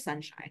pure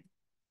sunshine.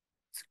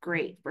 It's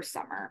great for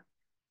summer.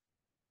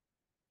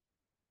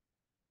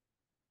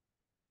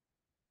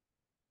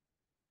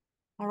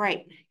 All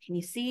right, can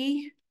you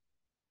see?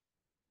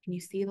 Can you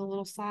see the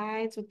little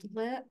sides with the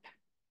lip?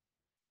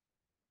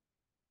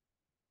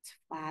 It's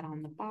flat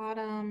on the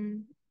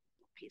bottom,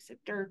 piece of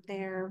dirt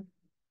there.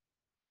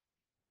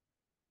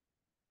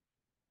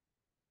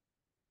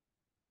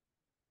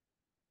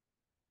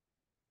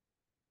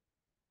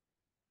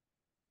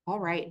 All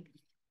right.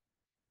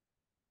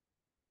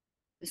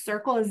 The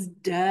circle is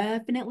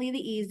definitely the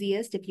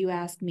easiest if you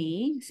ask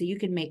me. So you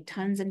can make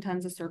tons and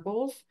tons of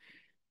circles.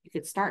 You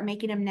could start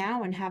making them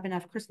now and have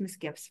enough Christmas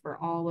gifts for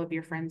all of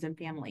your friends and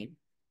family.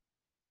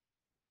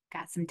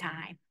 Got some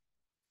time.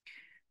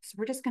 So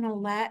we're just going to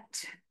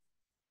let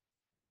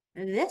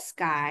this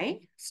guy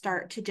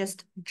start to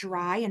just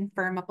dry and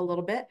firm up a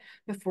little bit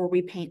before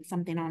we paint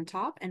something on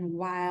top. And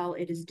while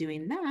it is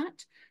doing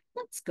that,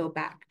 let's go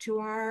back to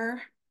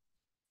our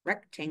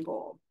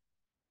rectangle.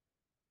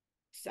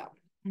 So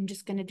I'm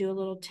just going to do a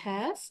little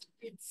test.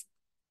 It's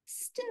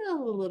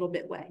still a little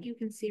bit wet. You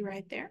can see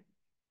right there,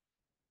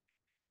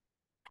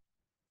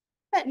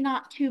 but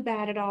not too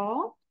bad at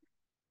all.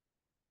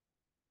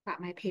 Got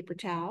my paper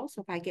towel,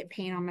 so if I get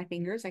paint on my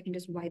fingers, I can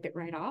just wipe it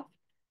right off.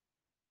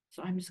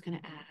 So I'm just going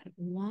to add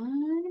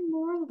one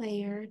more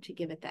layer to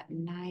give it that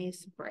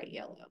nice bright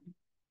yellow.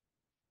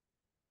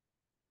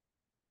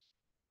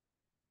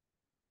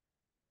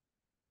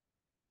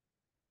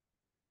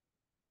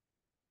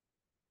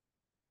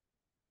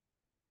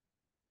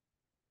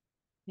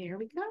 There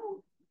we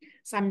go.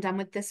 So I'm done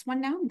with this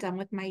one now. I'm done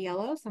with my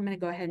yellow. So I'm going to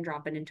go ahead and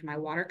drop it into my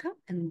water cup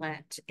and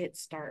let it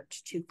start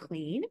to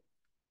clean.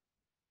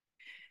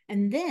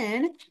 And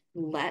then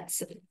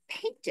let's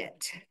paint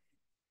it.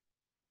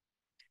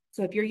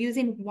 So if you're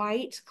using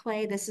white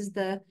clay, this is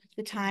the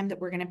time that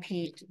we're going to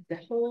paint the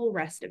whole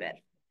rest of it.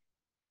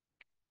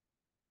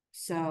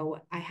 So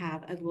I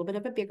have a little bit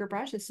of a bigger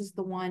brush. This is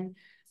the one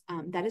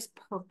that is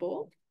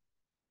purple.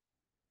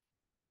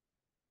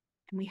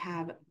 And we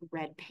have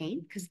red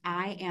paint because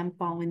I am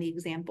following the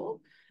example.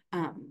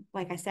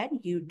 Like I said,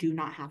 you do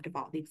not have to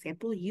follow the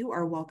example. You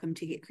are welcome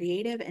to get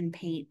creative and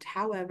paint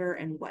however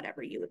and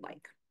whatever you would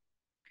like.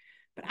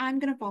 But I'm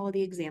going to follow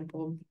the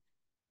example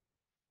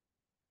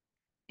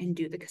and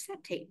do the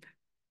cassette tape.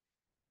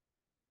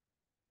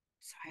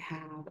 So I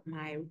have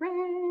my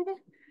red.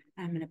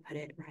 I'm going to put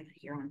it right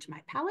here onto my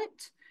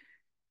palette.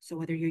 So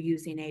whether you're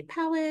using a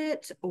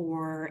palette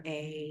or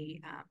a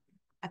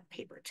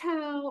paper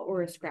towel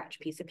or a scratch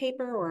piece of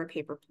paper or a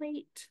paper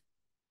plate,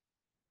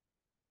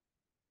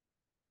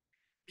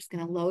 I'm just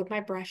going to load my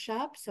brush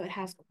up so it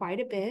has quite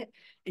a bit.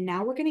 And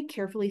now we're going to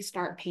carefully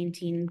start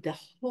painting the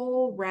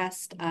whole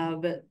rest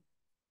of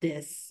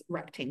this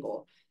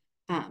rectangle.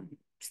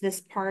 So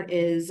this part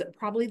is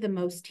probably the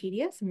most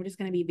tedious, and we're just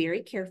going to be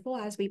very careful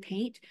as we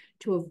paint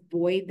to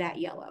avoid that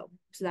yellow.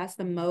 So that's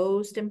the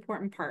most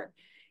important part.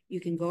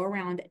 You can go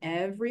around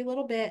every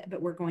little bit,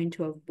 but we're going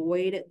to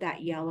avoid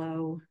that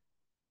yellow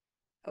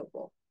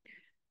oval.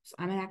 So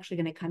I'm actually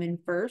going to come in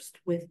first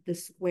with the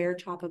square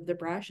top of the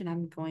brush, and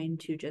I'm going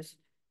to just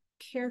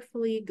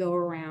carefully go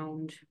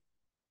around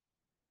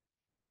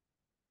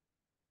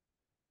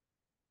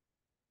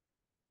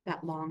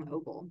that long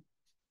oval.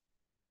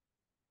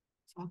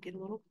 So I'll get a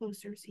little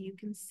closer so you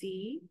can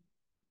see.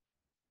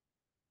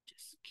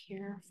 Just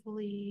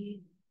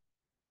carefully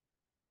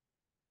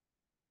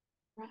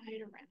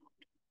right around.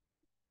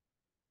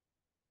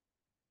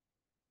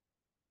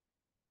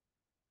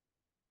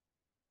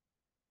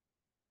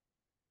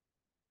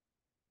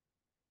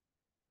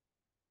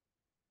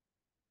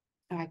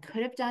 So I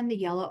could have done the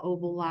yellow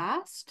oval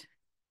last,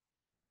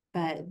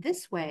 but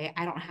this way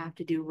I don't have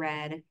to do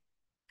red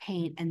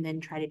paint and then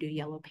try to do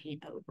yellow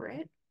paint over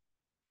it.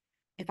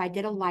 If I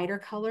did a lighter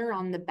color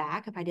on the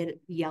back, if I did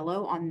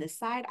yellow on this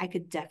side, I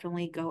could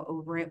definitely go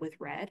over it with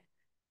red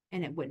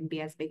and it wouldn't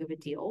be as big of a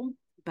deal.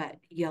 But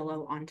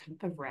yellow on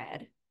top of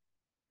red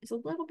is a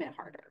little bit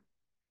harder.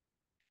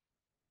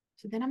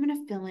 So then I'm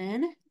going to fill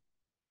in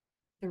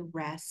the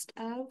rest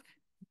of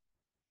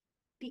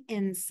the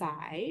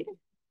inside.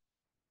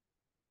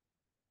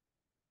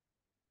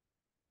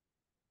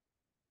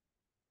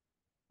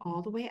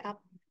 All the way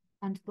up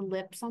onto the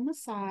lips on the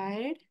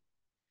side.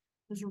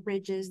 Those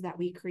ridges that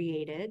we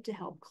created to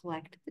help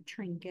collect the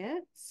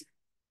trinkets.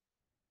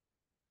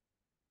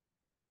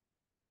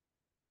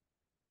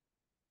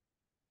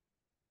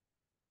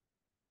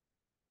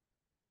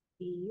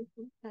 These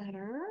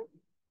better.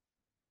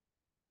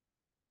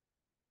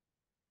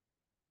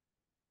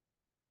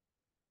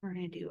 We're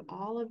going to do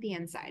all of the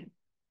inside.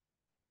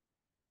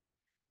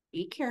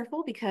 Be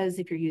careful because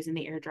if you're using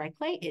the air dry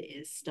clay, it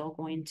is still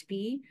going to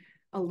be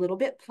a little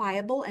bit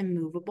pliable and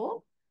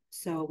movable.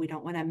 So we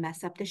don't want to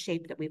mess up the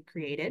shape that we've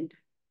created.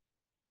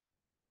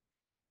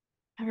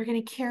 And we're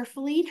going to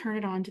carefully turn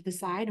it on to the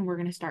side and we're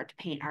going to start to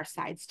paint our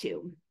sides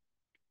too.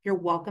 You're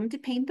welcome to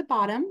paint the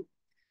bottom,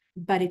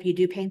 but if you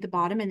do paint the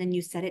bottom and then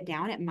you set it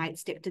down, it might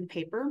stick to the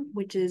paper,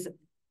 which is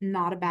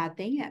not a bad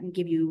thing. That can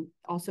give you,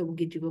 also will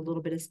give you a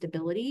little bit of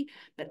stability,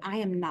 but I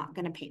am not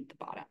going to paint the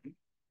bottom.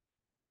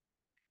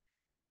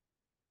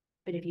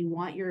 But if you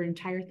want your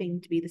entire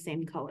thing to be the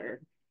same color,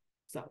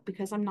 so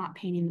because I'm not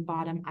painting the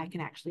bottom, I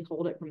can actually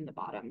hold it from the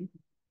bottom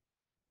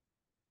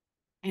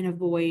and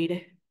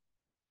avoid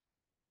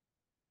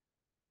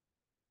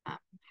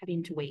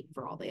having to wait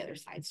for all the other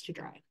sides to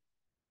dry.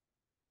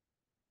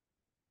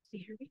 So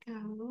here we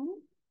go.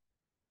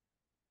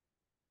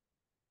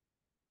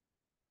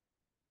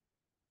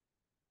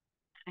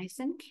 Nice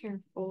and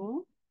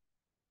careful.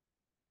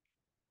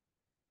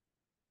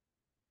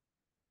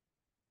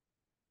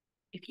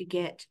 If you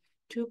get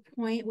to a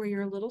point where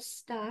you're a little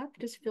stuck,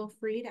 just feel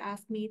free to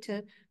ask me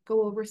to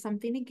go over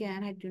something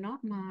again. I do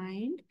not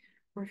mind.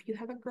 Or if you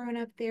have a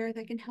grown-up there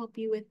that can help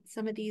you with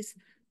some of these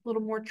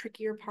little more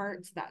trickier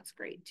parts, that's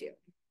great too.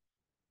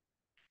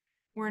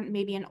 Or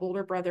maybe an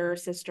older brother or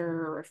sister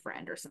or a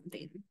friend or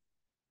something.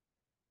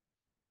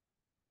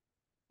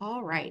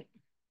 All right.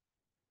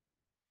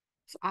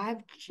 So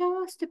I've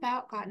just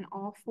about gotten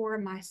all four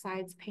of my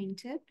sides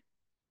painted.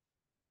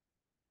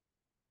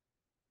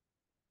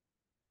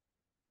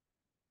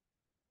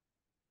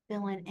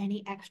 Fill in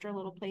any extra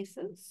little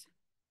places.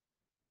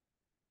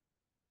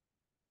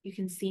 You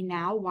can see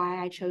now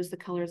why I chose the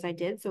colors I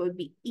did. So it would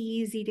be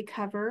easy to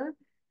cover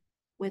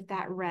with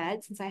that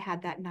red since I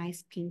had that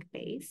nice pink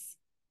base.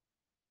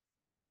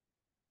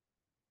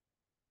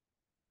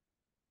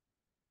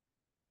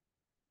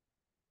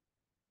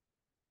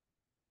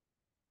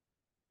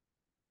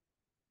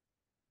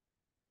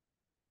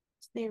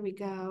 So there we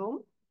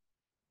go.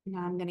 Now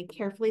I'm going to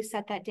carefully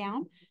set that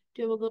down,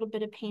 do a little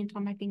bit of paint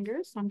on my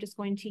fingers. So I'm just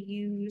going to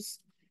use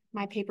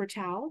my paper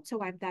towel to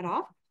wipe that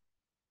off.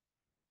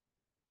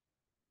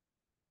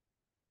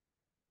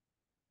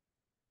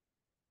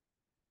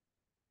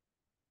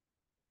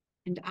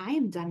 And I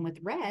am done with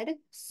red,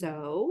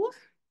 so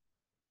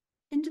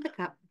into the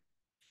cup.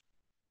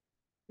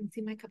 You can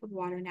see my cup of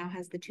water now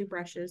has the two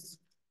brushes.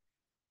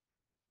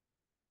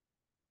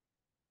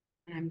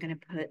 And I'm going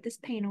to put this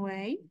paint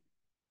away.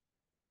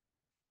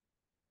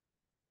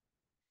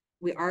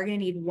 We are going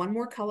to need one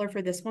more color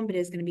for this one, but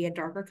it's going to be a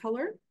darker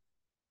color.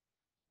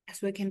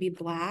 So it can be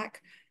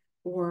black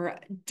or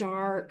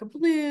dark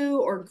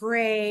blue or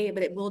gray,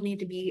 but it will need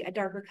to be a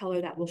darker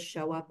color that will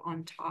show up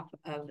on top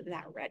of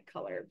that red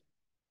color.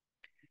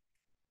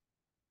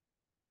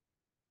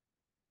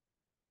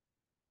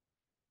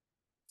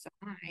 So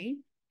I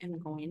am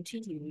going to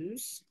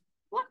use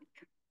black.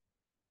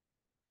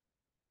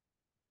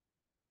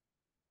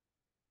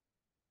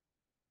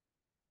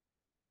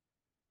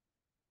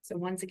 So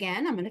once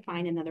again, I'm going to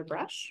find another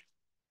brush.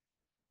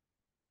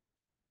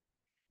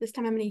 This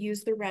time I'm going to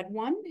use the red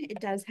one. It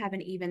does have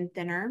an even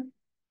thinner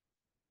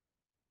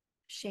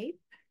shape.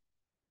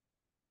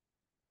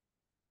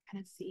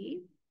 Kind of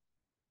see.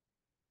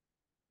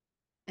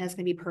 And it's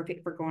going to be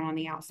perfect for going on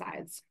the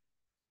outsides.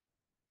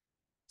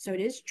 So it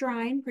is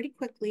drying pretty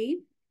quickly.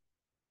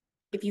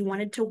 If you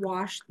wanted to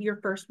wash your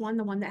first one,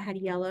 the one that had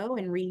yellow,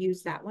 and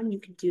reuse that one,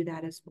 you could do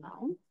that as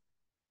well.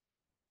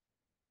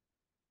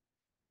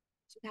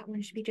 So that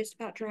one should be just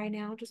about dry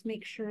now. Just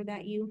make sure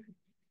that you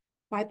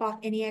wipe off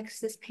any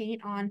excess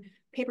paint on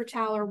paper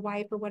towel or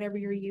wipe or whatever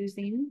you're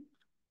using.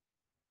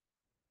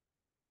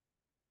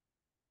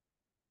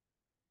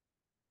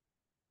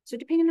 So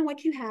depending on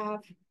what you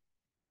have,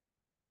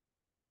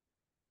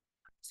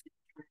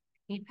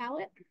 paint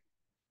palette.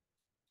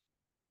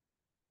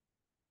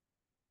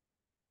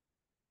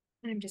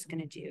 I'm just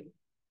going to do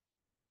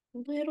a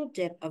little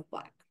dip of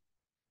black.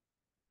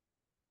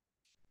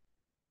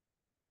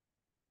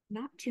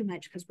 Not too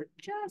much because we're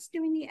just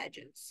doing the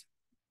edges.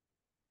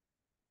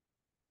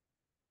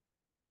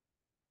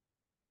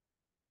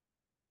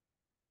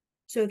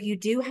 So if you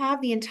do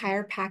have the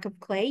entire pack of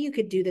clay, you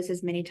could do this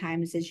as many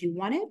times as you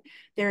wanted.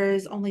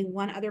 There's only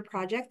one other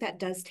project that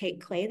does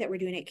take clay that we're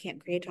doing at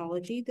Camp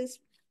Creatology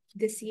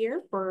this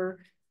year for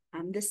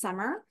this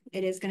summer.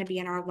 It is going to be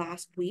in our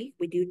last week.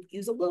 We do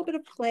use a little bit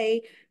of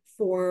clay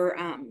for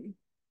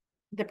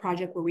the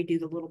project where we do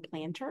the little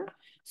planter.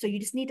 So you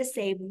just need to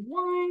save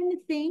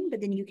one thing,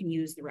 but then you can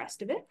use the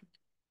rest of it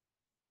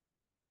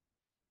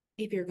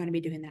if you're going to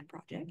be doing that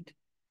project.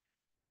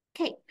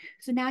 Okay,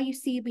 so now you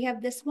see we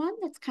have this one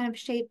that's kind of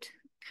shaped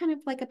kind of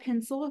like a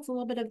pencil. It's a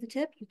little bit of the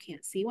tip. You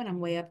can't see when I'm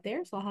way up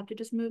there, so I'll have to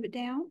just move it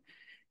down.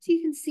 So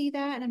you can see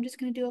that, and I'm just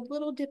going to do a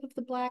little dip of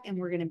the black, and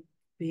we're going to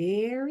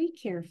very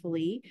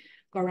carefully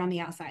go around the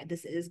outside.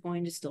 This is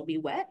going to still be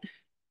wet,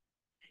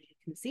 as you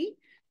can see.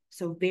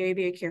 So very,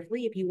 very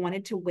carefully. If you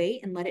wanted to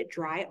wait and let it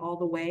dry all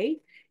the way,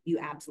 you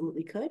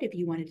absolutely could. If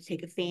you wanted to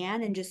take a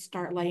fan and just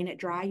start letting it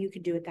dry, you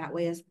could do it that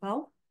way as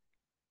well.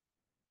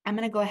 I'm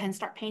going to go ahead and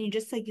start painting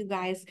just so you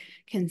guys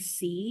can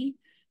see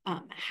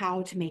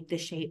how to make the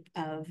shape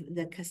of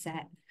the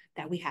cassette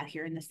that we have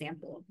here in the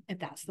sample, if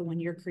that's the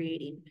one you're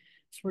creating.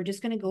 So we're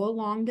just going to go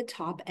along the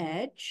top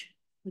edge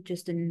with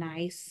just a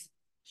nice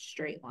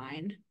straight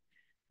line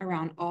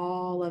around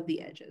all of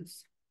the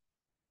edges.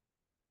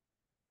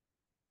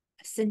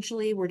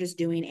 Essentially, we're just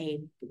doing a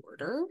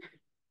border.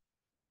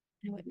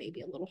 I know it may be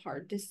a little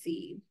hard to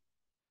see.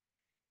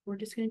 We're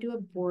just going to do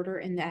a border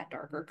in that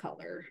darker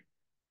color.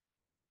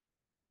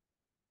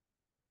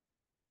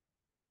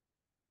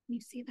 You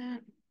see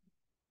that?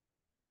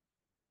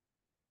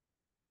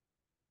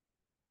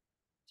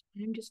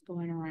 I'm just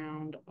going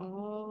around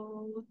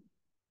all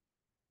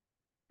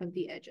of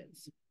the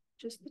edges,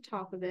 just the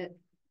top of it.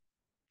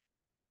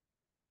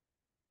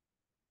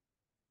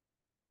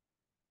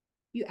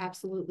 You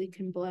absolutely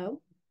can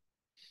blow.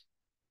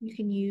 You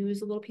can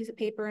use a little piece of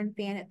paper and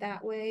fan it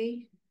that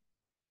way.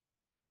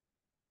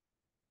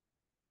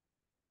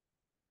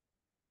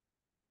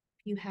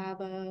 If you have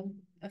a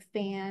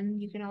fan,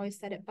 you can always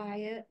set it by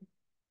it.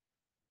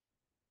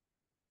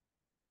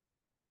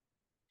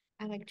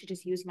 I like to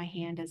just use my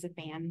hand as a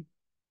fan.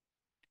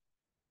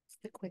 It's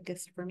the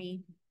quickest for me.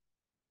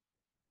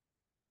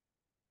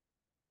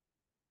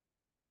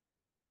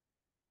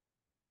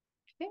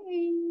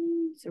 Okay,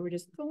 so we're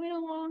just going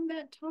along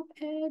that top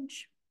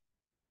edge.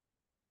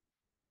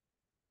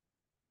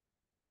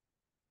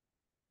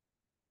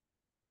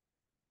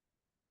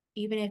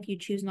 Even if you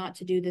choose not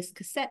to do this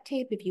cassette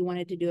tape, if you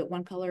wanted to do it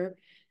one color,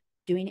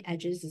 doing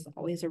edges is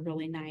always a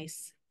really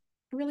nice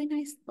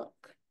look.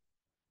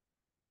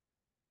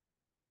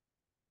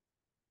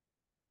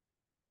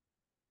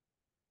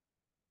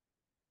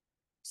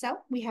 So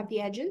we have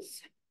the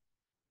edges.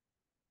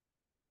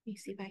 Let me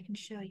see if I can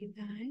show you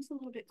guys a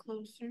little bit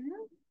closer.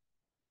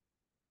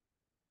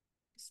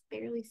 Just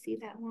barely see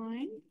that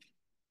line.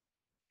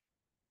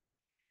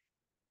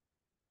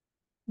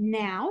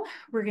 Now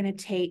we're going to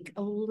take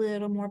a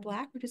little more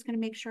black. We're just going to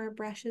make sure our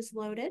brush is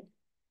loaded.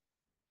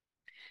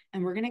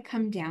 And we're going to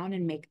come down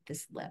and make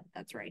this lip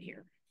that's right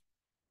here.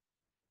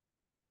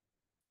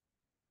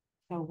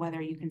 So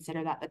whether you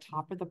consider that the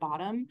top or the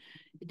bottom,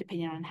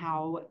 depending on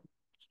how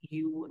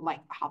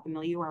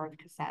familiar you are with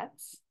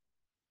cassettes.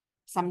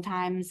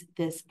 Sometimes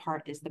this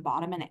part is the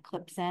bottom and it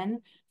clips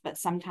in, but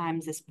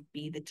sometimes this would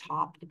be the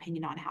top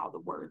depending on how the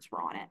words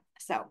were on it.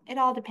 So it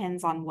all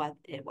depends on what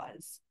it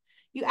was.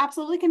 You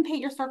absolutely can paint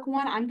your circle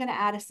one. I'm going to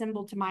add a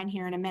symbol to mine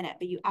here in a minute,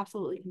 but you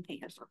absolutely can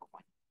paint your circle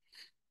one.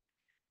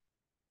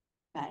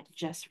 But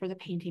just for the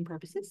painting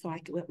purposes, so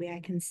that way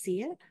I can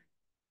see it,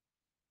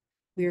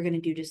 we're going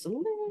to do just a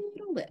little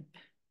lip.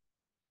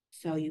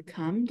 So you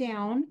come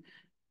down,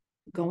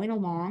 going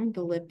along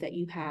the lip that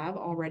you have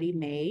already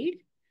made,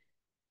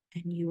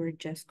 and you are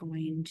just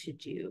going to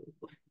do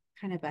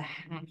kind of a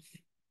half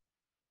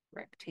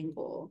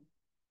rectangle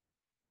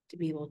to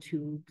be able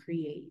to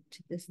create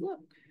this look.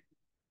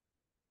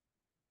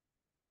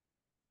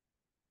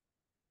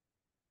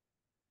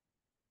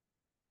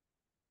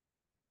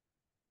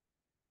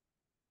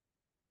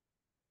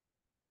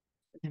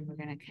 Then we're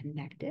going to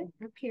connect it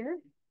up here.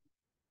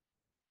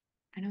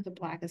 I know the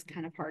black is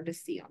kind of hard to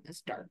see on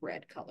this dark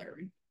red color,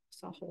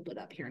 so I'll hold it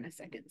up here in a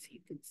second so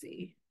you can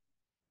see.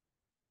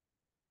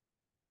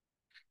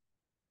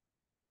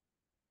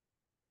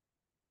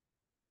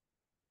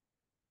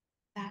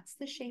 That's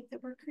the shape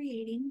that we're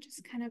creating,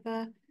 just kind of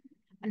a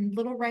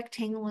little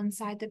rectangle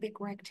inside the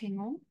big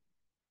rectangle.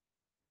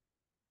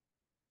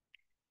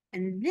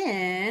 And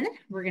then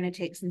we're going to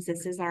take, since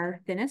this is our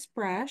thinnest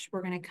brush,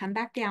 we're going to come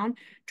back down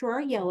to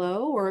our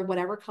yellow or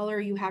whatever color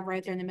you have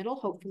right there in the middle.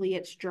 Hopefully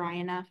it's dry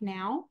enough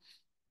now.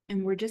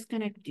 And we're just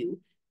going to do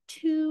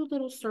two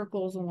little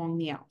circles along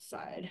the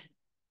outside.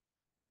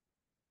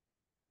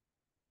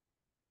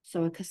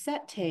 So a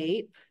cassette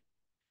tape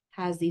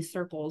has these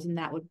circles, and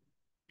that would,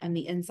 on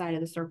the inside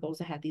of the circles,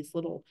 it had these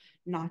little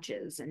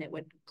notches, and it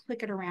would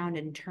click it around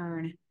and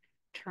turn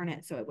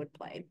it so it would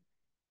play.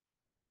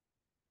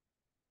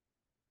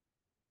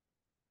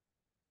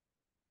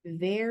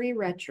 Very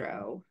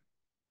retro.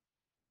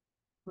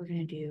 We're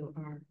going to do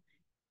our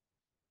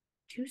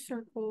two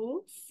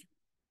circles.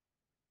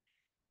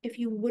 If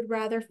you would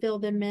rather fill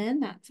them in,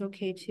 that's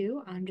okay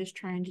too. I'm just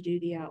trying to do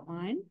the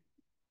outline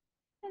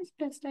as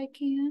best I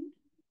can.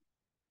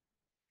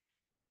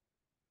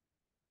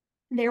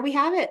 There we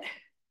have it,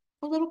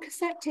 a little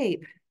cassette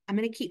tape. I'm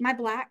going to keep my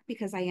black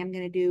because I am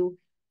going to do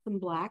some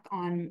black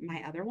on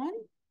my other one.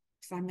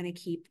 So I'm going to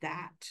keep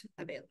that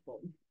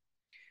available.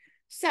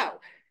 So,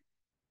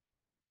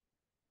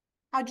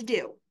 how'd you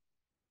do?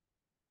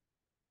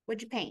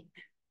 What'd you paint?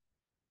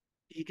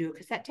 Did you do a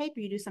cassette tape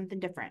or you do something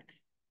different?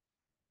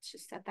 Let's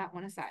just set that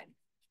one aside.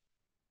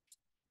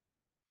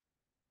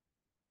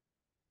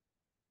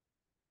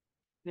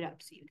 Put it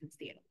up so you can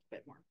see it a little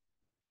bit more.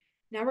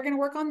 Now we're going to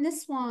work on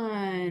this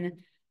one.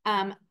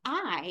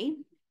 I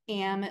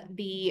am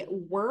the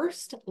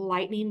worst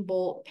lightning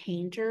bolt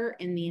painter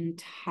in the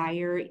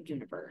entire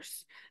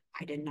universe.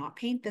 I did not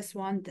paint this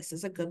one. This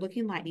is a good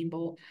looking lightning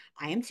bolt.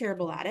 I am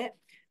terrible at it.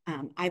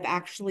 I've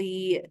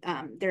actually,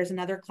 there's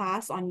another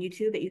class on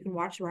YouTube that you can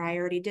watch where I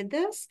already did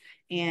this,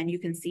 and you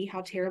can see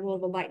how terrible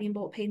of a lightning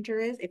bolt painter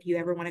is if you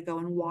ever want to go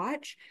and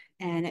watch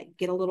and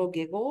get a little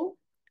giggle.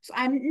 So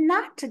I'm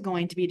not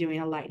going to be doing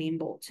a lightning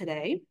bolt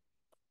today.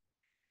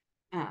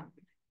 Um,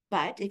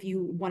 but if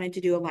you wanted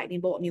to do a lightning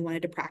bolt and you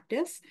wanted to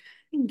practice,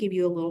 I can give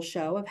you a little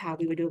show of how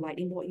we would do a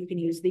lightning bolt. You can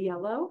use the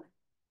yellow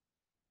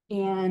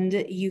and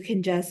you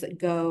can just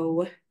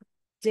go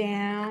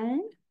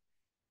down.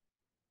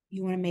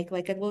 You want to make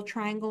like a little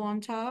triangle on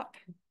top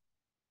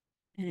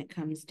and it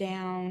comes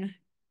down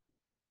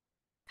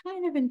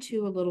kind of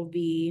into a little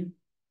V. And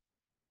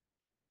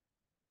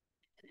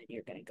then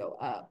you're going to go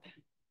up.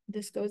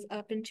 This goes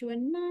up into a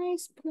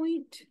nice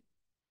point.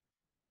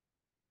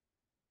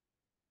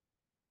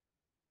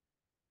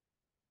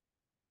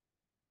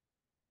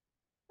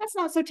 That's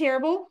not so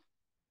terrible.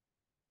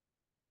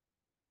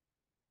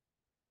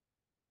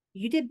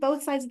 You did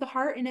both sides of the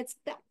heart and it's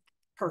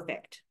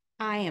perfect.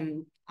 I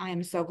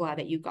am so glad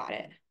that you got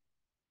it.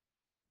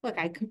 Look,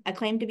 I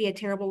claim to be a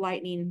terrible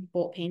lightning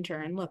bolt painter,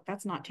 and look,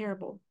 that's not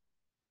terrible.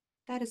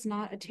 That is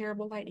not a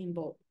terrible lightning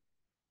bolt.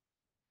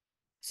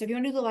 So if you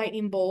want to do the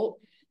lightning bolt,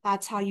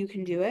 that's how you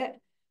can do it.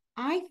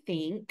 I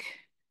think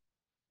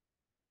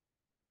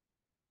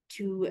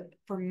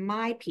for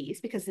my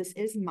piece, because this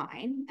is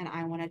mine and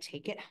I want to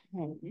take it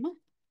home,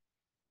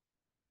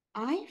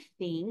 I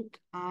think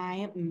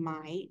I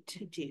might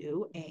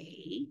do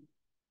a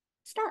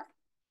star.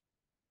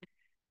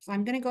 So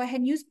I'm going to go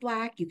ahead and use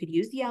black. You could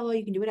use yellow,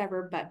 you can do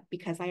whatever, but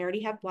because I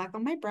already have black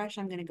on my brush,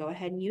 I'm going to go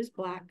ahead and use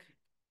black.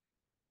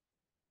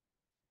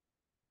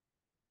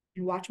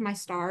 And watch my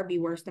star be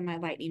worse than my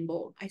lightning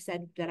bolt. I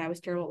said that I was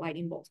terrible at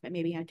lightning bolts, but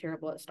maybe I'm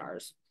terrible at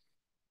stars.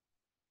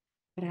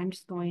 But I'm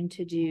just going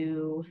to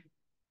do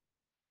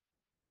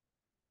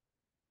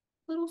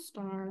little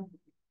star.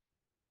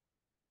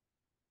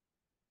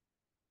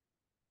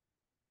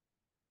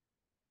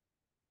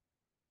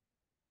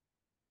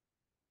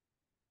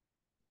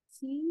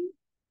 See?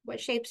 What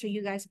shapes are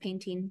you guys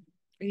painting?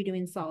 Are you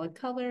doing solid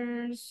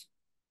colors?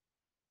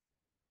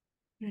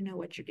 I don't know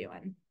what you're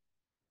doing.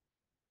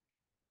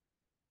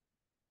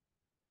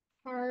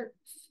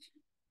 Hearts,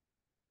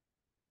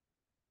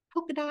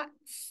 polka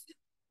dots.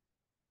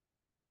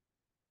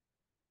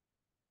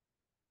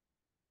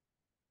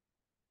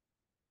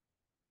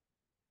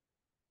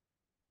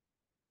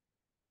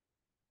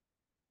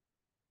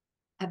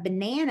 A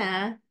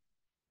banana,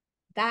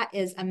 that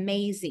is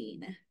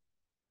amazing.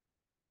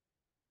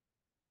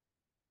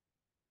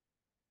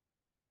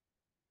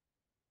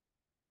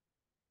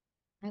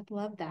 I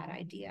love that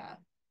idea.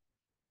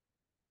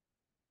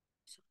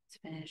 So let's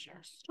finish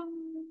our star.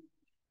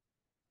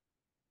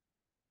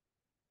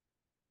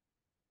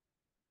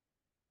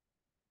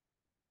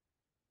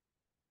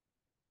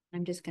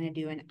 I'm just going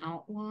to do an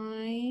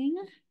outline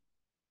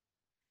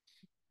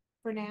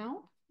for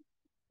now.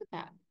 Look at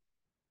that.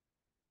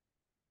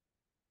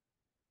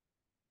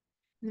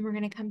 And then we're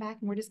going to come back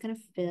and we're just going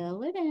to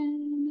fill it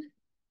in.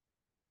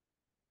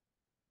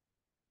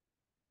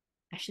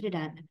 I should have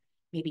done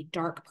maybe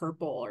dark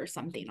purple or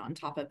something on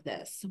top of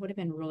this. It would have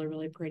been really,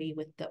 really pretty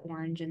with the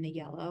orange and the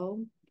yellow,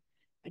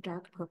 a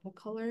dark purple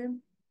color.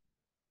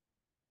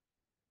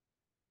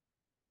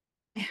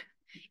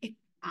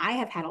 I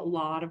have had a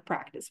lot of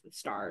practice with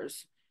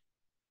stars.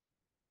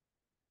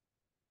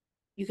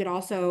 You can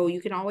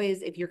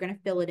always, if you're going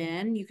to fill it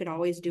in, you could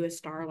always do a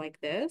star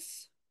like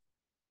this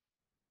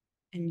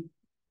and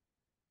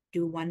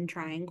do one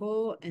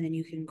triangle and then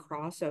you can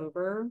cross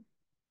over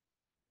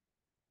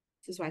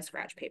This is why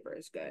scratch paper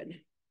is good.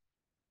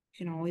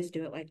 You can always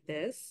do it like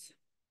this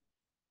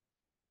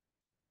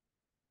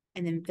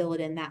and then fill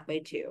it in that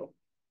way too.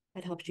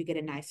 That helps you get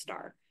a nice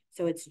star.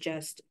 So it's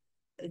just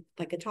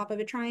like a top of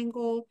a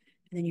triangle,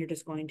 and then you're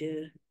just going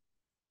to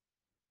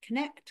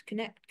connect,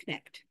 connect,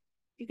 connect.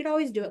 You could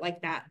always do it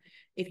like that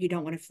if you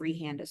don't want to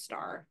freehand a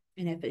star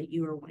and if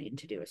you are wanting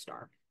to do a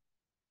star.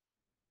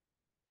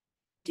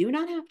 Do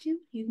not have to.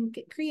 You can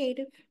get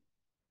creative.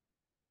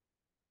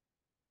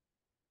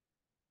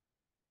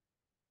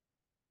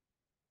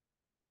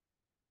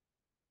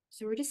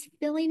 So we're just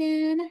filling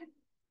in.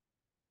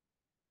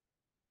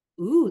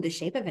 Ooh, the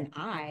shape of an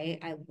eye.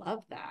 I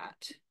love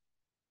that.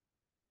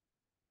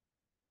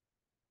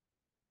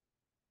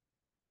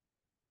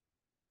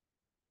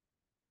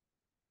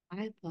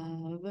 I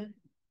love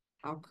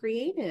how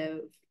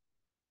creative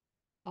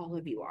all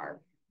of you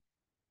are.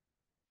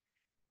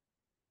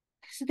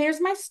 So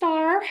there's my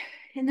star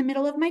in the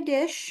middle of my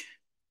dish.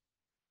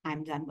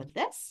 I'm done with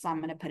this. So I'm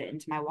going to put it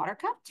into my water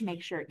cup to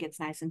make sure it gets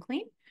nice and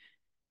clean.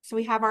 So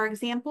we have our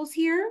examples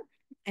here,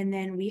 and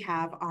then we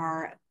have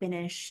our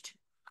finished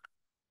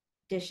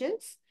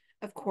dishes.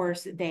 Of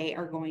course, they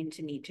are going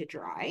to need to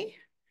dry.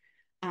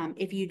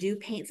 If you do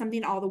paint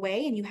something all the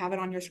way and you have it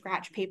on your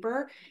scratch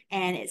paper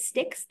and it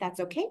sticks, that's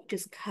okay.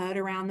 Just cut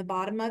around the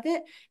bottom of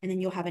it and then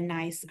you'll have a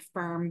nice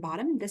firm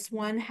bottom. This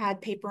one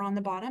had paper on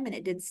the bottom and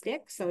it did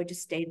stick, so it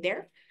just stayed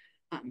there.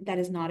 That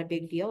is not a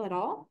big deal at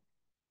all.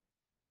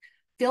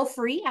 Feel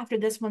free after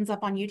this one's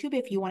up on YouTube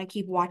if you want to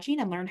keep watching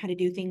and learn how to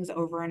do things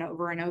over and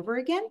over and over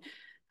again.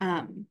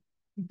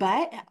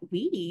 But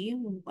we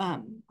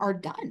are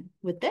done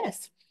with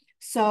this.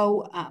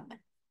 So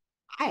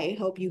I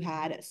hope you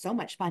had so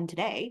much fun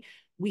today.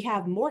 We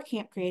have more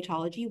Camp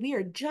Creatology. We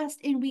are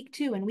just in week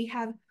 2 and we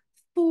have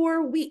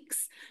 4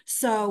 weeks.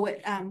 So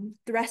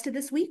the rest of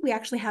this week, we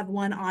actually have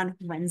one on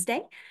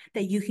Wednesday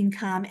that you can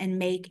come and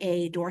make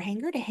a door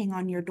hanger to hang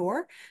on your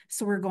door.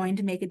 So we're going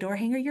to make a door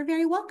hanger. You're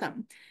very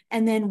welcome.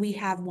 And then we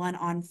have one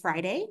on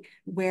Friday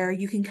where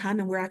you can come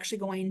and we're actually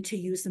going to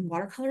use some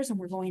watercolors and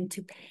we're going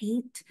to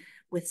paint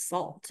with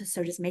salt.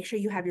 So just make sure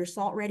you have your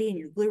salt ready and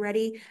your glue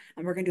ready.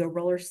 And we're going to do a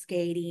roller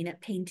skating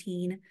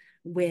painting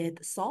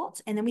with salt.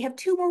 And then we have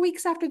 2 more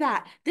weeks after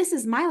that. This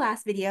is my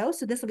last video,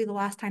 so this will be the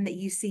last time that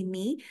you see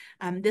me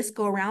this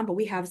go around, but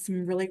we have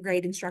some really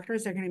great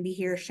instructors that are going to be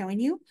here showing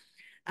you.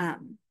 But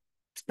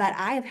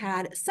I have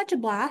had such a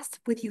blast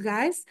with you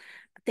guys.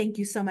 Thank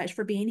you so much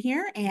for being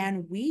here,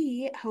 and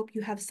we hope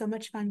you have so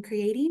much fun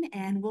creating,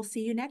 and we'll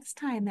see you next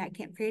time at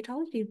Camp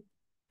Creatology.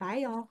 Bye,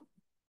 y'all.